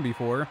VR porn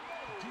before.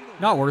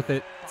 Not worth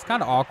it. It's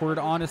kind of awkward,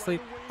 honestly.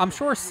 I'm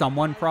sure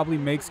someone probably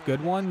makes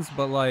good ones,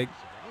 but like,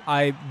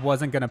 I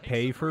wasn't gonna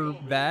pay for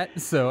that,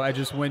 so I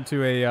just went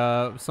to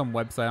a some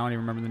website. I don't even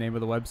remember the name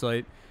of the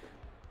website,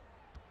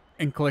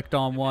 and clicked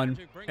on one.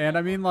 And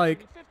I mean,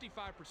 like,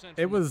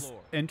 it was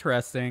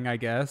interesting, I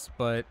guess,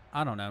 but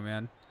I don't know,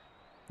 man.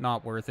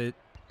 Not worth it.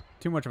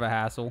 Too much of a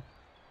hassle.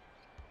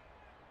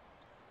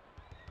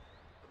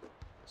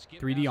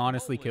 3D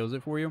honestly kills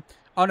it for you.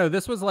 Oh no,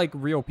 this was like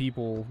real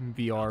people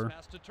VR.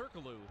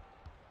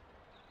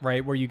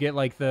 Right, where you get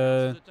like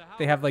they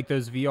have like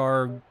those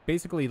VR,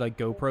 basically like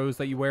GoPros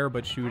that you wear,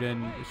 but shoot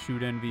in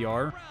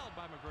VR.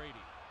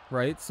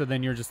 Right, so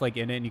then you're just like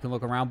in it and you can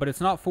look around, but it's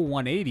not full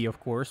 180,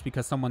 of course,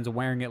 because someone's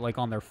wearing it like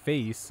on their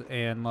face,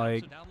 and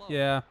like,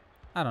 yeah,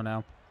 I don't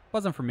know,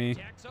 wasn't for me.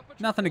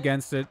 Nothing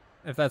against it,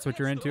 if that's what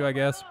you're into, I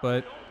guess,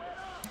 but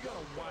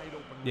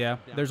yeah,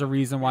 there's a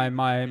reason why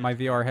my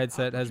VR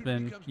headset has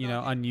been, you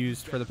know,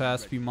 unused for the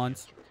past few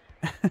months.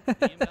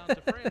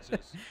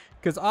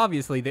 Because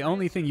obviously, the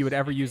only thing you would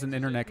ever use an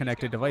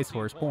internet-connected device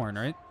for is porn,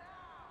 right?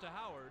 To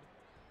Howard.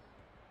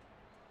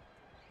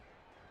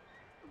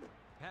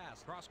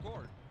 Pass cross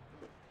court.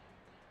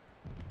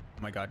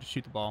 Oh my God, just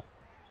shoot the ball.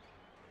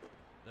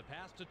 The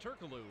pass to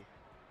Turkoglu.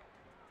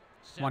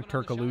 Come on,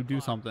 Turkoglu, do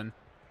something.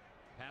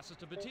 Passes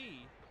to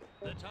Batee.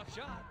 The tough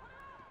shot.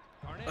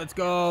 Arnett Let's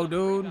go,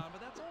 dude.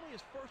 But that's only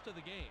his first of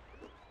the game.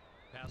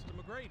 Pass to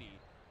McGrady.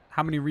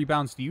 How many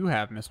rebounds do you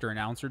have, Mr.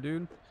 Announcer,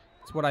 dude?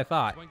 That's what I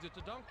thought. Swings it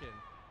to Duncan.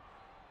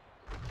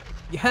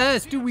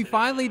 Yes, dude, we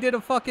finally did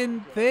a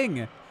fucking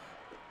thing.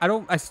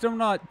 I still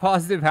not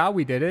positive how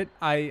we did it.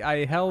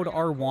 I held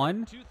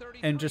R1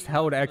 and just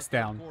held X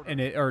down, and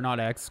it, or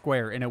not X,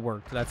 square, and it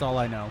worked. That's all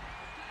I know.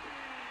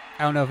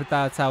 I don't know if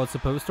that's how it's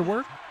supposed to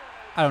work.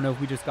 I don't know if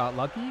we just got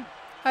lucky.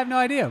 I have no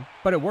idea,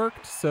 but it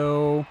worked,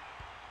 so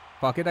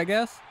fuck it, I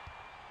guess.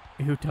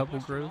 Ew, double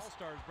gross.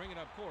 All-Stars bring it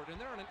up court, and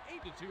they're on an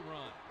 8-2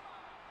 run.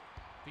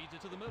 Feeds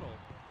it to the middle.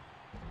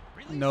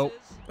 Nope.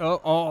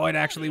 Oh, it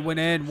actually went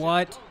in.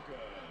 What?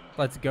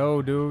 Let's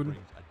go, dude. Brings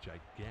a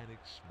gigantic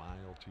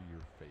smile to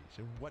your face.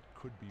 And what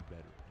could be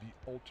better?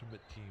 The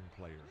ultimate team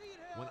player.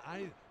 When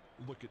I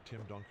look at Tim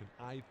Duncan,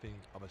 I think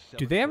of a...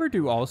 Do they ever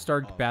do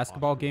all-star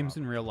basketball games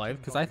in real life?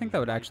 Because I think that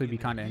would actually be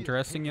kind of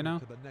interesting, you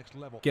know?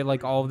 Get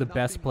like all of the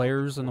best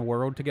players in the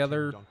world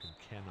together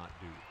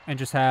and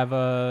just have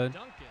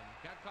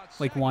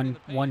like one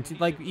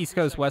like East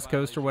Coast, West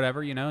Coast, or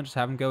whatever, you know, and just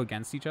have them go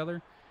against each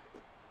other.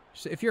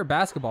 If you're a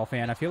basketball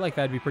fan, I feel like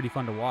that'd be pretty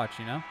fun to watch,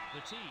 you know?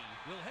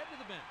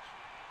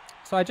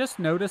 So I just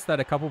noticed that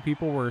a couple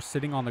people were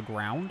sitting on the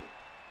ground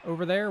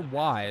over there.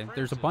 Why?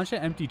 There's a bunch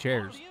of empty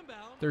chairs.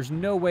 There's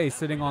no way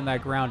sitting on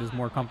that ground is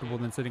more comfortable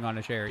than sitting on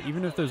a chair,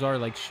 even if those are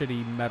like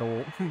shitty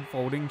metal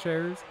folding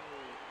chairs.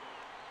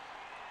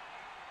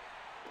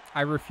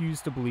 I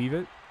refuse to believe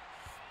it.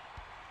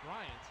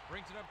 Bryant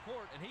brings it up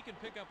court, and he can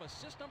pick up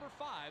assist number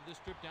 5 this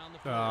trip down the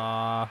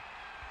floor.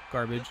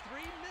 Garbage.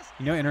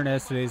 You know, internet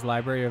is today's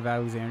Library of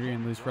Alexandria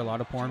and lose for a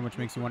lot of porn, which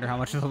makes you wonder how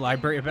much of the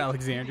Library of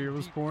Alexandria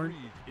was porn.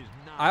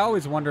 I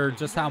always wonder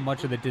just how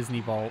much of the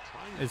Disney Vault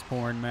is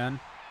porn, man.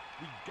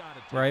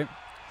 Right?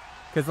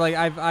 Because like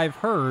I've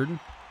heard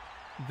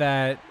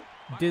that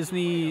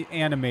Disney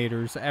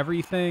animators,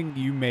 everything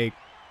you make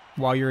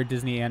while you're a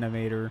Disney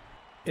animator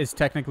is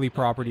technically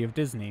property of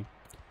Disney.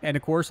 And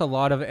of course, a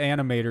lot of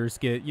animators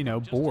get, you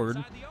know,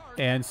 bored,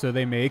 and so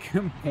they make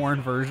a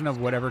porn version of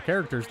whatever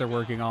characters they're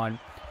working on.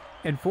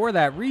 And for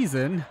that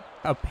reason,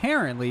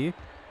 apparently,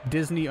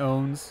 Disney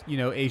owns, you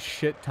know, a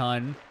shit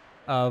ton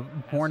of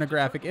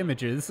pornographic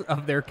images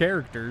of their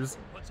characters.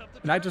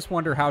 And I just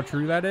wonder how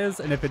true that is,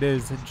 and if it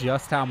is,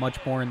 just how much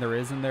porn there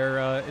is in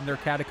their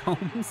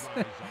catacombs,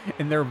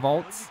 in their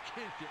vaults.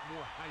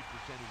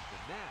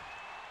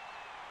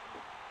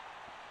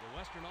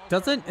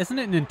 Isn't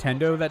it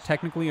Nintendo that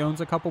technically owns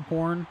a couple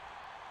porn,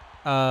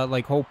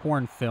 like whole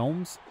porn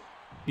films?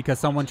 Because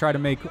someone tried to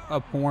make a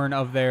porn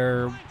of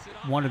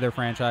one of their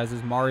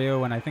franchises,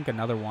 Mario, and I think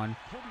another one.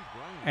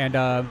 And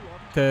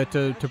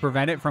to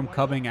prevent it from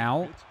coming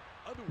out,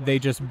 they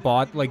just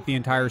bought like the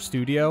entire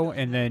studio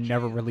and then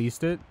never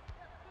released it.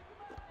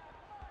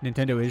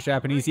 Nintendo is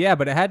Japanese, yeah,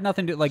 but it had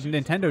nothing to like.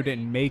 Nintendo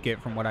didn't make it,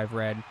 from what I've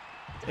read.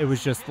 It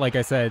was just, like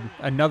I said,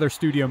 another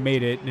studio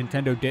made it.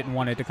 Nintendo didn't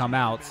want it to come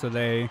out, so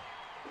they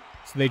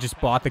just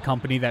bought the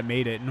company that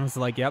made it and was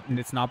like, "Yep, and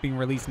it's not being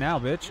released now,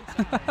 bitch."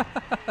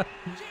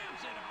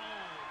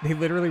 They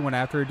literally went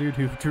after a dude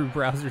who drew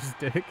Browser's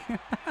dick.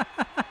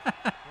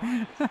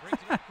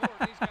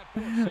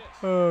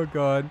 Oh,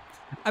 God.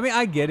 I mean,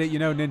 I get it. You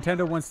know,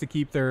 Nintendo wants to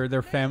keep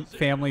their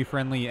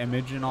family-friendly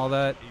image and all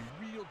that.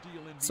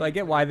 So I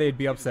get why they'd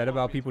be upset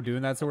about people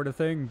doing that sort of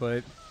thing,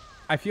 but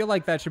I feel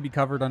like that should be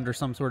covered under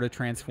some sort of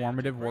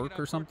transformative work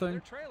or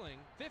something.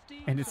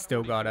 And it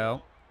still got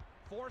out.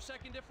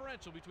 4-second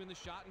differential between the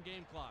shot and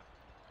game clock.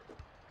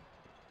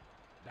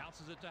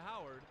 Bounces it to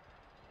Howard.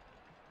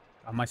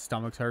 Oh, my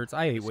stomach hurts.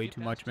 I ate way Skip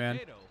too pass much, to man.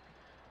 Cato.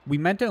 We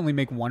meant to only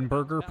make one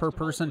burger per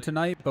person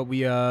tonight, but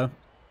we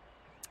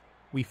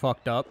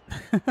fucked up.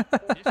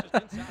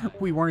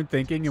 We weren't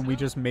thinking, and we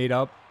just made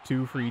up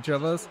 2 for each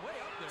of us.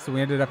 So we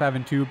ended up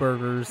having 2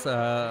 burgers,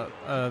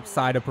 a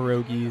side of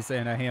pierogies,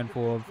 and a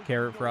handful of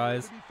carrot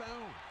fries.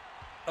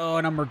 Oh,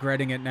 and I'm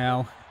regretting it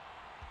now.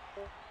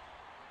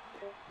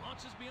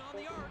 Launches beyond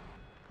the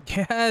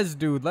arc. Yes,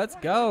 dude, let's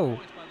go.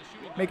 Points by the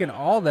shooting Making guard.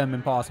 all them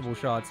impossible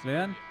shots,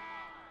 man.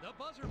 The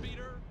buzzer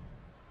beater.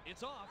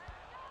 It's off.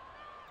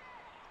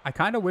 I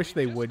kind of wish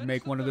they would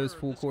make one of those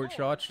full court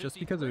shots just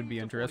because it would be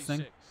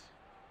interesting.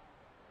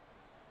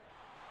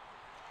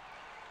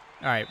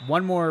 All right,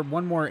 one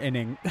more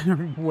inning,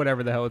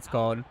 whatever the hell it's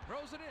called.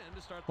 Throws it in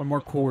to start the One more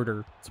fourth quarter.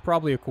 quarter. It's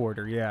probably a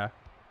quarter, yeah.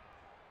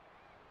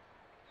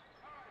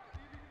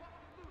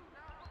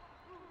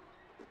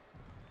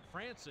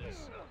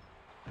 Francis.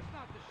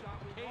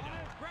 Cato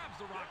grabs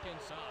the rock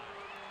inside.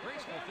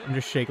 Graceful I'm finish.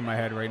 just shaking my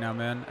head right now,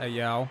 man. At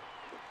Yao.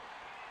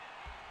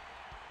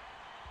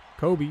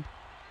 Kobe.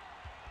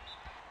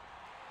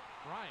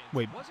 Bryant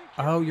Wait. wasn't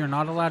Oh, careful you're with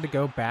not his allowed to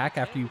go position. back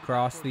after you And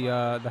cross the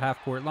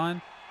half court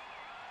line.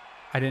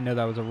 I didn't know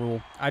that was a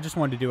rule. I just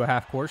wanted to do a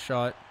half court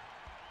shot.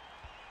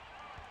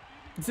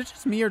 Is it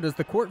just me, or does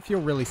the court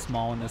feel really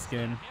small in this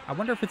game? I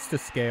wonder if it's to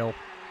scale.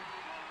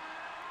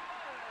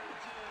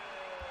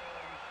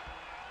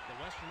 The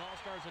Western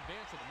All-Stars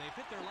advance it, and they've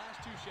hit their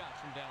last 2 shots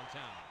from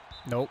downtown.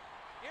 Nope.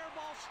 Air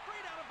ball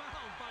straight out of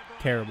bounds by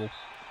Bryant. Terrible.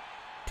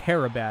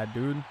 Terra-bad,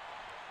 dude.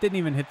 Didn't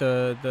even hit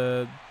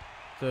the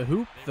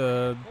hoop,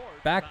 the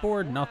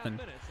backboard, nothing.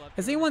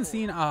 Has anyone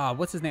seen,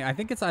 what's his name? I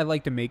think it's I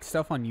Like to Make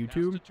Stuff on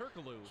YouTube.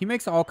 He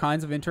makes all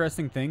kinds of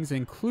interesting things,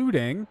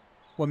 including,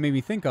 what made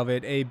me think of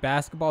it, a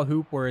basketball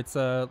hoop where it's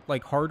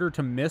like harder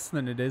to miss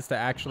than it is to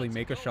actually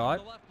make a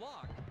shot.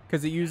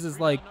 Because it uses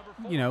like,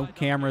 you know,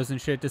 cameras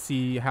and shit to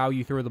see how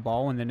you throw the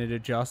ball, and then it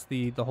adjusts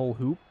the whole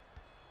hoop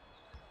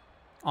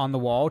on the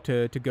wall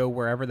to go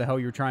wherever the hell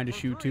you're trying to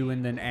shoot to,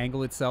 and then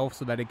angle itself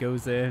so that it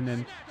goes in,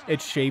 and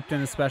it's shaped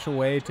in a special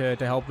way to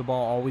help the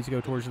ball always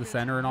go towards the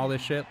center and all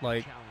this shit.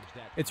 Like,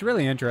 it's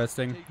really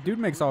interesting. Dude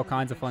makes all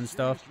kinds of fun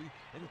stuff.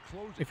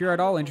 If you're at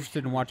all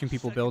interested in watching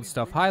people build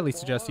stuff, highly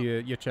suggest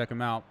you check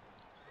him out.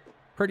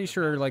 Pretty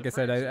sure, like I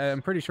said,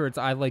 I'm pretty sure it's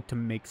I Like to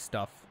Make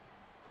Stuff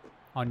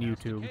on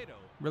YouTube.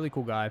 Really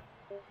cool guy.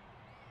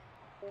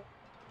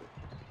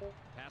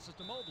 Passes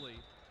to Mobley.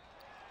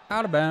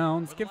 Out of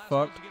bounds. For the Get last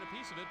one fucked. to get a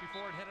piece of it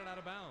before it headed out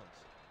of bounds.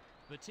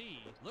 The tee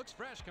looks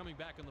fresh coming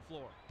back on the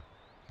floor.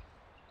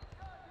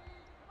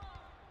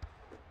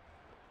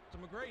 To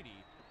McGrady.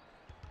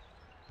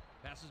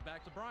 Passes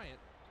back to Bryant.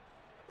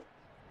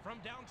 From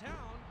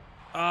downtown.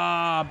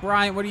 Ah,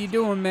 Bryant, what are you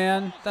doing,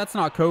 man? That's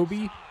not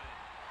Kobe.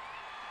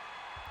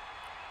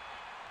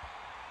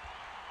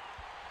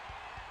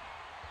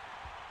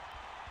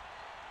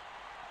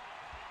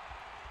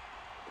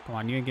 Come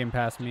on, you ain't getting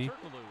past me.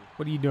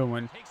 What are you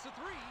doing? Takes the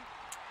 3.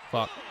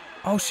 Fuck.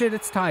 Oh, shit,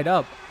 it's tied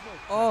up.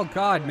 Oh,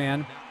 God,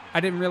 man. I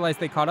didn't realize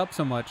they caught up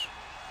so much.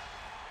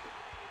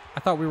 I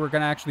thought we were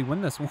going to actually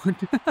win this one.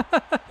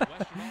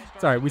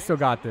 Sorry, we still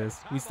got this.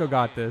 We still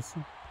got this. To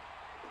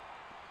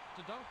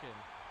Duncan.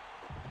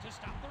 To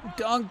stop the run.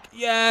 Dunk,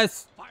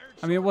 yes!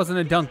 I mean, it wasn't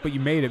a dunk, but you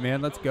made it,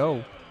 man. Let's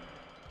go.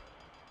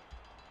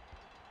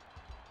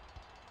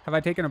 Have I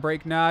taken a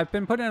break? Nah, I've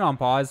been putting it on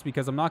pause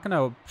because I'm not going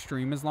to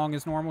stream as long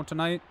as normal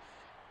tonight.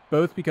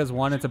 Both because,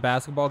 1, it's a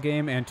basketball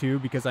game, and 2,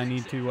 because I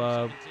need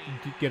to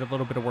get a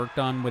little bit of work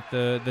done with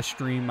the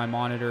stream, my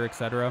monitor,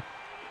 etc.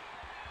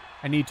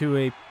 I need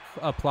to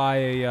apply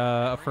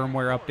a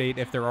firmware update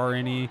if there are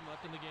any.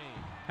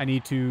 I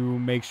need to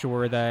make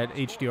sure that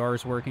HDR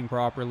is working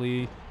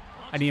properly.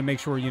 I need to make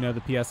sure, you know,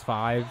 the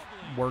PS5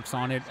 works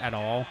on it at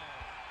all,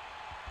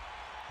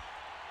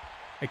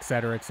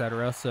 etc.,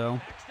 etc.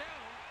 So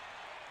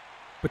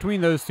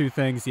between those 2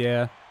 things,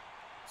 yeah.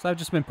 So I've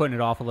just been putting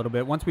it off a little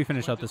bit. Once we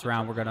finish up this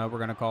round, we're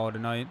gonna call it a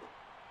night.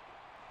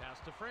 Pass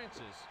to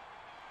Francis.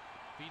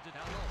 Feeds it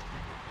down low.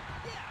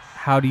 Yes.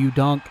 How do you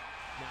dunk?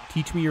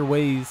 Teach me your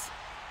ways.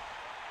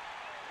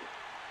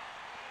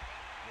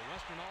 The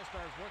Western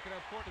All-Stars working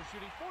up court. They're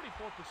shooting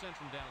 44%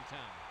 from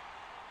downtown.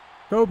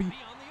 Kobe.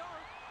 Beyond the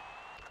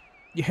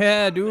arc.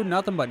 Yeah, dude,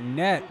 nothing but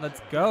net. Let's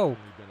go.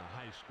 It's been a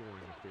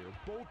high-scoring affair.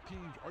 Both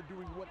teams are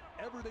doing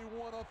whatever they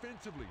want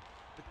offensively.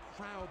 The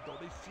crowd, though,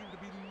 they seem to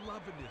be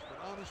loving this, but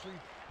honestly,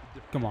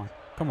 Come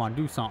on,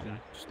 do something.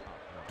 Just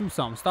do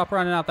something. Stop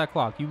running out that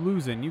clock. You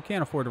losing. You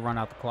can't afford to run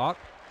out the clock.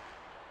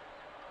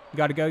 You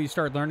got to go. You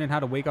start learning how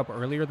to wake up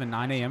earlier than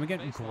 9 a.m. again.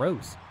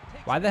 Gross.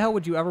 Why the hell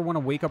would you ever want to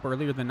wake up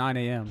earlier than 9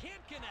 a.m.? Can't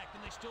connect,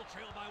 and they still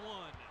trail by 1.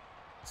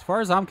 As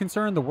far as I'm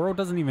concerned, the world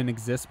doesn't even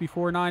exist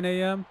before 9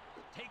 a.m.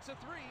 Takes a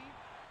 3.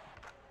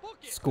 Book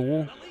it.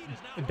 School. The lead is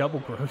now Double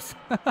over. gross.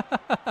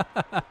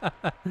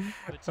 The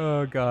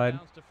Oh, tee God.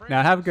 bounce to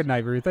Now, have a Francis. good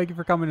night, Ruth. Thank you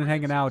for coming and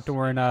hanging out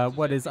during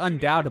what is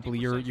undoubtedly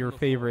your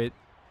favorite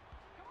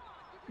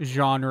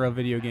genre of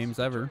video games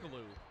ever.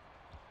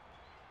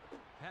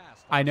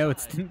 Pass I know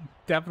it's outside.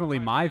 definitely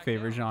my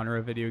favorite genre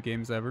of video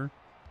games ever.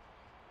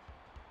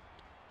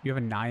 You have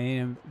a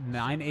 9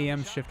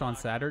 a.m. shift on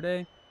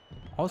Saturday?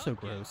 Also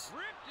gross.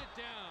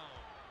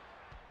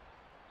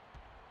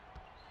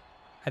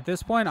 At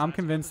this point, I'm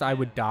convinced I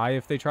would die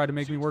if they try to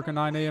make me work a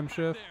 9 a.m.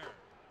 shift.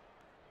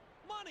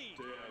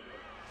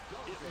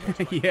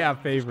 Yeah,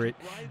 favorite.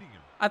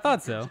 I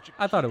thought so.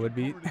 I thought it would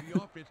be.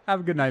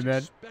 Have a good night, man.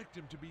 Expect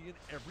him to be in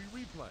every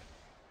replay.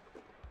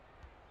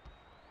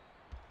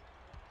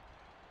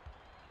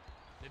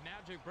 The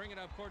Magic bring it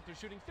up court. They're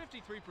shooting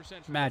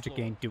 53% from Magic the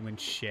floor. ain't doing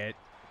shit.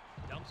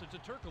 Dumps it to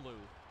Turkoglu.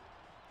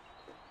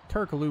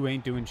 Turkoglu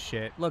ain't doing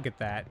shit. Look at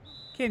that.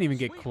 Can't even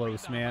get Sweet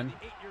close, rebound man. by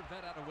the 8-year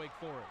vet out of Wake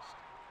Forest.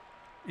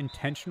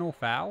 Intentional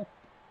foul?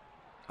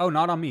 Oh,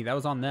 not on me. That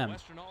was on them.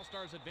 Western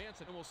All-Stars advance,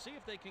 and we'll see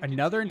if they can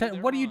Another continue intent.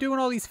 their What are you run. doing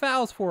all these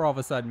fouls for all of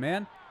a sudden,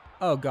 man?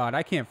 Oh, God.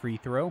 I can't free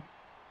throw.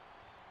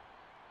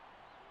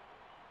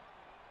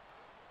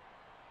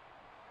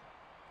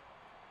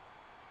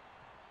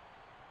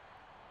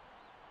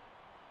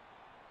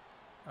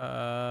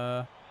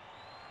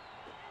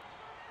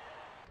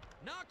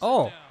 Knocks it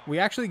Oh, down. we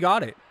actually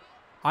got it.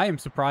 I am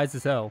surprised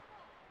as hell.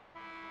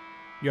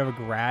 You have a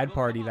grad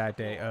party that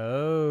day.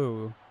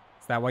 Oh.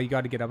 Is that why you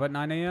got to get up at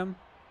 9 a.m.?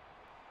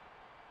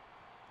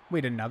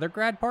 Wait, another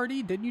grad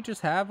party? Didn't you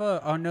just have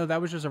a... Oh, no,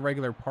 that was just a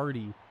regular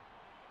party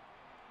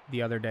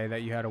the other day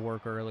that you had to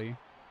work early.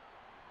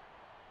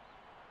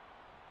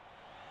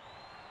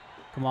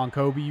 Come on,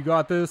 Kobe, you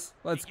got this.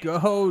 Let's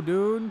go,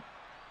 dude.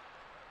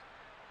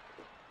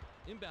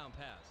 Inbound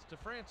pass to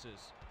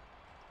Francis.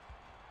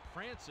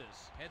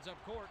 Francis heads up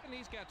court, and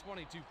he's got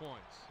 22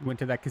 points. Went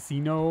to that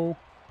casino.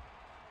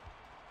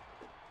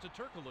 To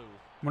Turkoglu.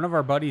 One of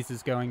our buddies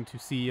is going to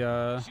see Shoots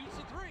a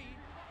three.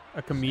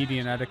 a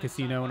comedian at a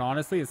casino, and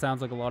honestly, it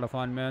sounds like a lot of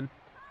fun, man.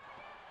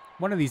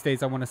 One of these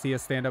days, I want to see a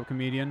stand-up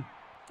comedian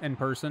in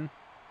person.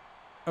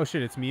 Oh,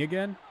 shit, it's me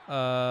again?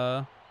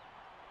 Oh,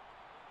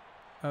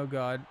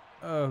 God.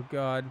 Oh,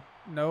 God.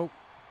 Nope.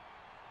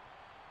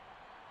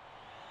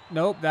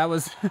 Nope, that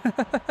was...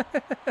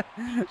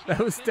 that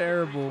was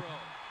terrible.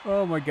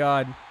 Oh, my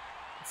God.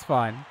 It's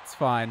fine. It's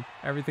fine.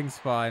 Everything's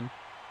fine.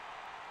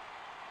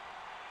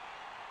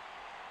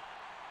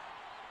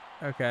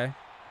 Okay.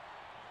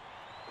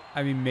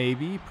 I mean,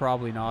 maybe.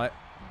 Probably not.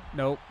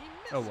 Nope. He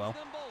Oh, misses well.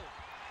 them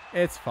both.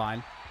 It's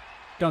fine.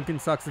 Duncan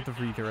sucks at the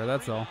free throw,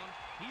 that's all.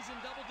 He's in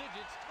double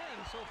digits,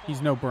 10 so far.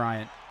 He's no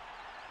Bryant.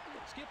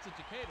 Skips it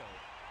to Cato.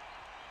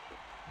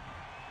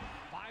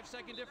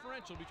 5-second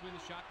differential between the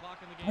shot clock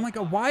and the game. Oh my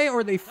God, clock. why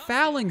are they Duncan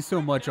fouling so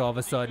ripped much down all of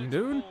a the sudden,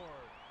 defensive dude? board.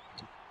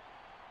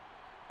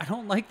 I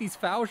don't like these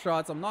foul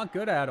shots. I'm not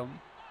good at them.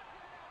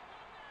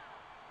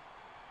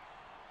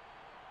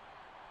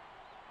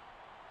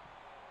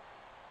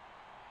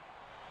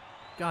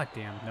 God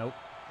damn. Nope.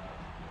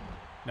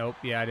 Nope.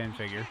 Yeah, I didn't He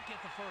figure. can't get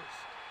the first.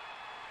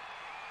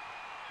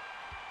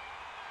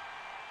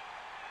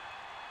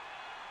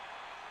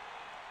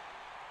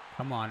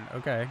 Come on.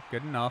 Okay.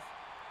 Good enough.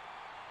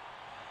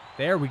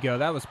 There we go.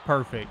 That was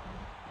perfect.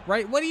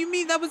 Right? What do you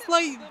mean? That was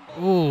like...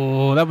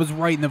 Oh, that was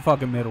right in the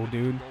fucking middle,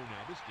 dude.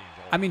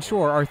 I mean,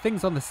 sure, our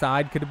things on the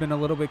side could have been a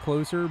little bit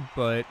closer,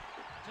 but...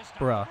 To start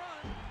Bruh.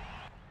 the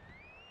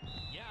run.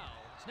 Yao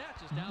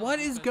snatches down What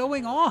the is defensive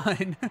going board.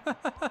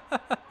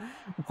 on?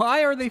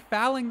 Why are they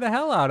fouling the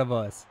hell out of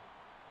us?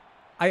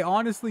 I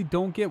honestly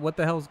don't get what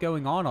the hell's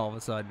going on all of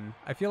a sudden.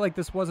 I feel like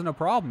this wasn't a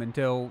problem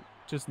until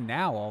just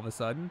now all of a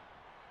sudden.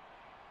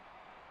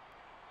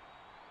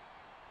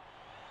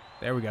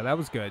 There we go. That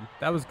was good.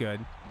 That was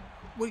good.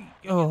 Wait.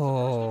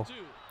 Oh. First and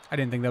 2. I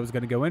didn't think that was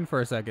going to go in for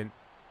a second.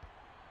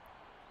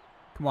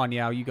 Come on,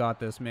 Yao. You got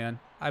this, man.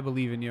 I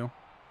believe in you.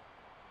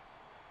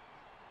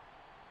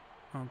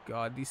 Oh,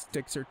 God. These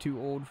sticks are too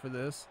old for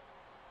this.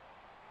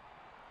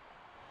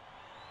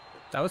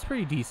 That was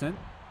pretty decent.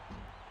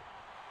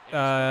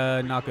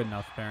 Not good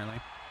enough, apparently.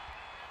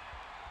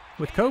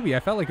 With Kobe, I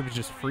felt like it was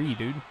just free,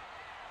 dude.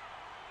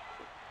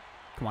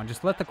 Come on,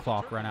 just let the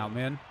clock run out,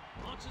 man.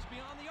 Launches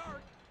beyond the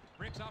arc.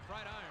 Breaks off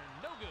right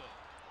iron. No good.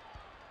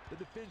 The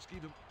defense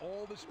gave him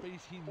all the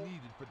space he needed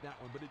for that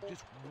one, but it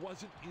just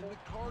wasn't in the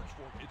cards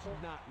for him. It's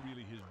not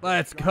really his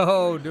Let's best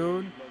go, shot.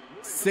 dude.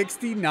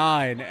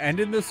 69.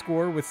 Ending the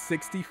score with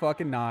 60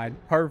 fucking 9.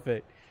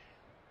 Perfect.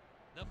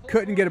 The full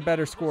Couldn't get a court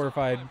better lead was score if up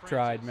I by had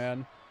tried, Francis.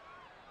 man.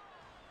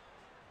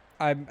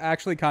 I'm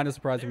actually kind of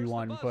surprised we There's the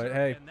won, buzzer, but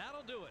hey, and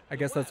that'll do it. I The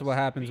guess that's West what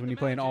happens beat when the you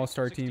play an Magic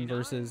all-star team 69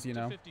 versus, you to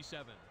know.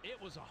 57.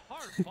 It was a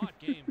hard-fought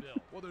game,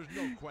 Bill. Well, there's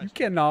no question. You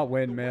cannot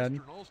win, The man.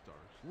 Western All-Stars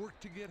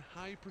worked to get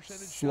high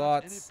percentage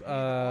Slots, shots, and it paid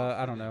off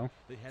I for don't them. know,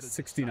 They had a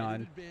 69.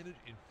 decided advantage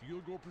in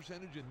field goal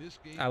percentage in this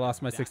game, I lost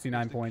and my that was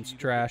 69 the points. key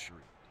to Trash.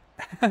 victory.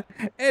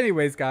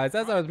 Anyways, guys,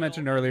 as I was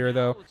mentioning earlier,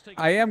 though,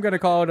 I am going to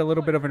call it a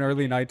little bit of an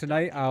early night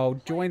tonight. I'll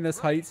join this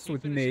Heights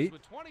with Nate,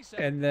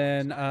 and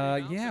then,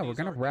 yeah, we're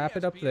going to wrap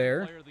it up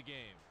there.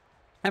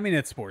 I mean,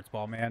 it's sports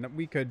ball, man.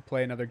 We could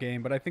play another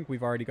game, but I think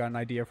we've already got an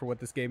idea for what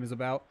this game is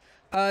about.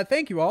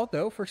 Thank you all,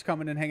 though, for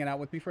coming and hanging out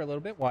with me for a little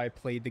bit while I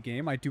played the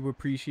game. I do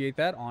appreciate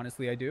that.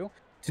 Honestly, I do.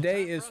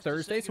 Today is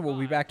Thursday, so we'll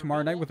be back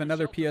tomorrow night with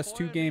another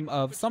PS2 game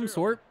of some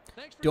sort.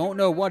 Don't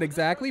know what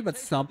exactly, but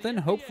something.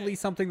 Hopefully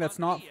something that's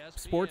not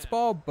sports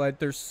ball, but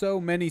there's so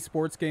many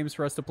sports games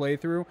for us to play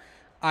through.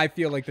 I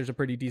feel like there's a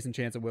pretty decent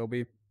chance it will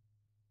be.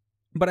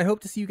 But I hope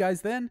to see you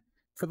guys then.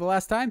 For the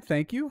last time,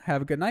 thank you,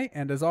 have a good night,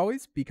 and as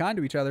always, be kind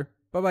to each other.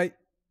 Bye-bye.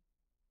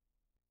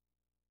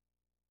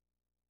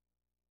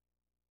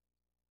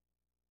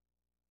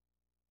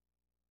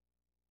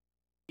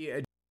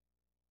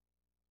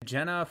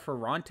 Jenna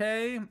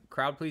Ferrante,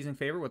 crowd-pleasing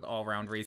favorite with all-round race.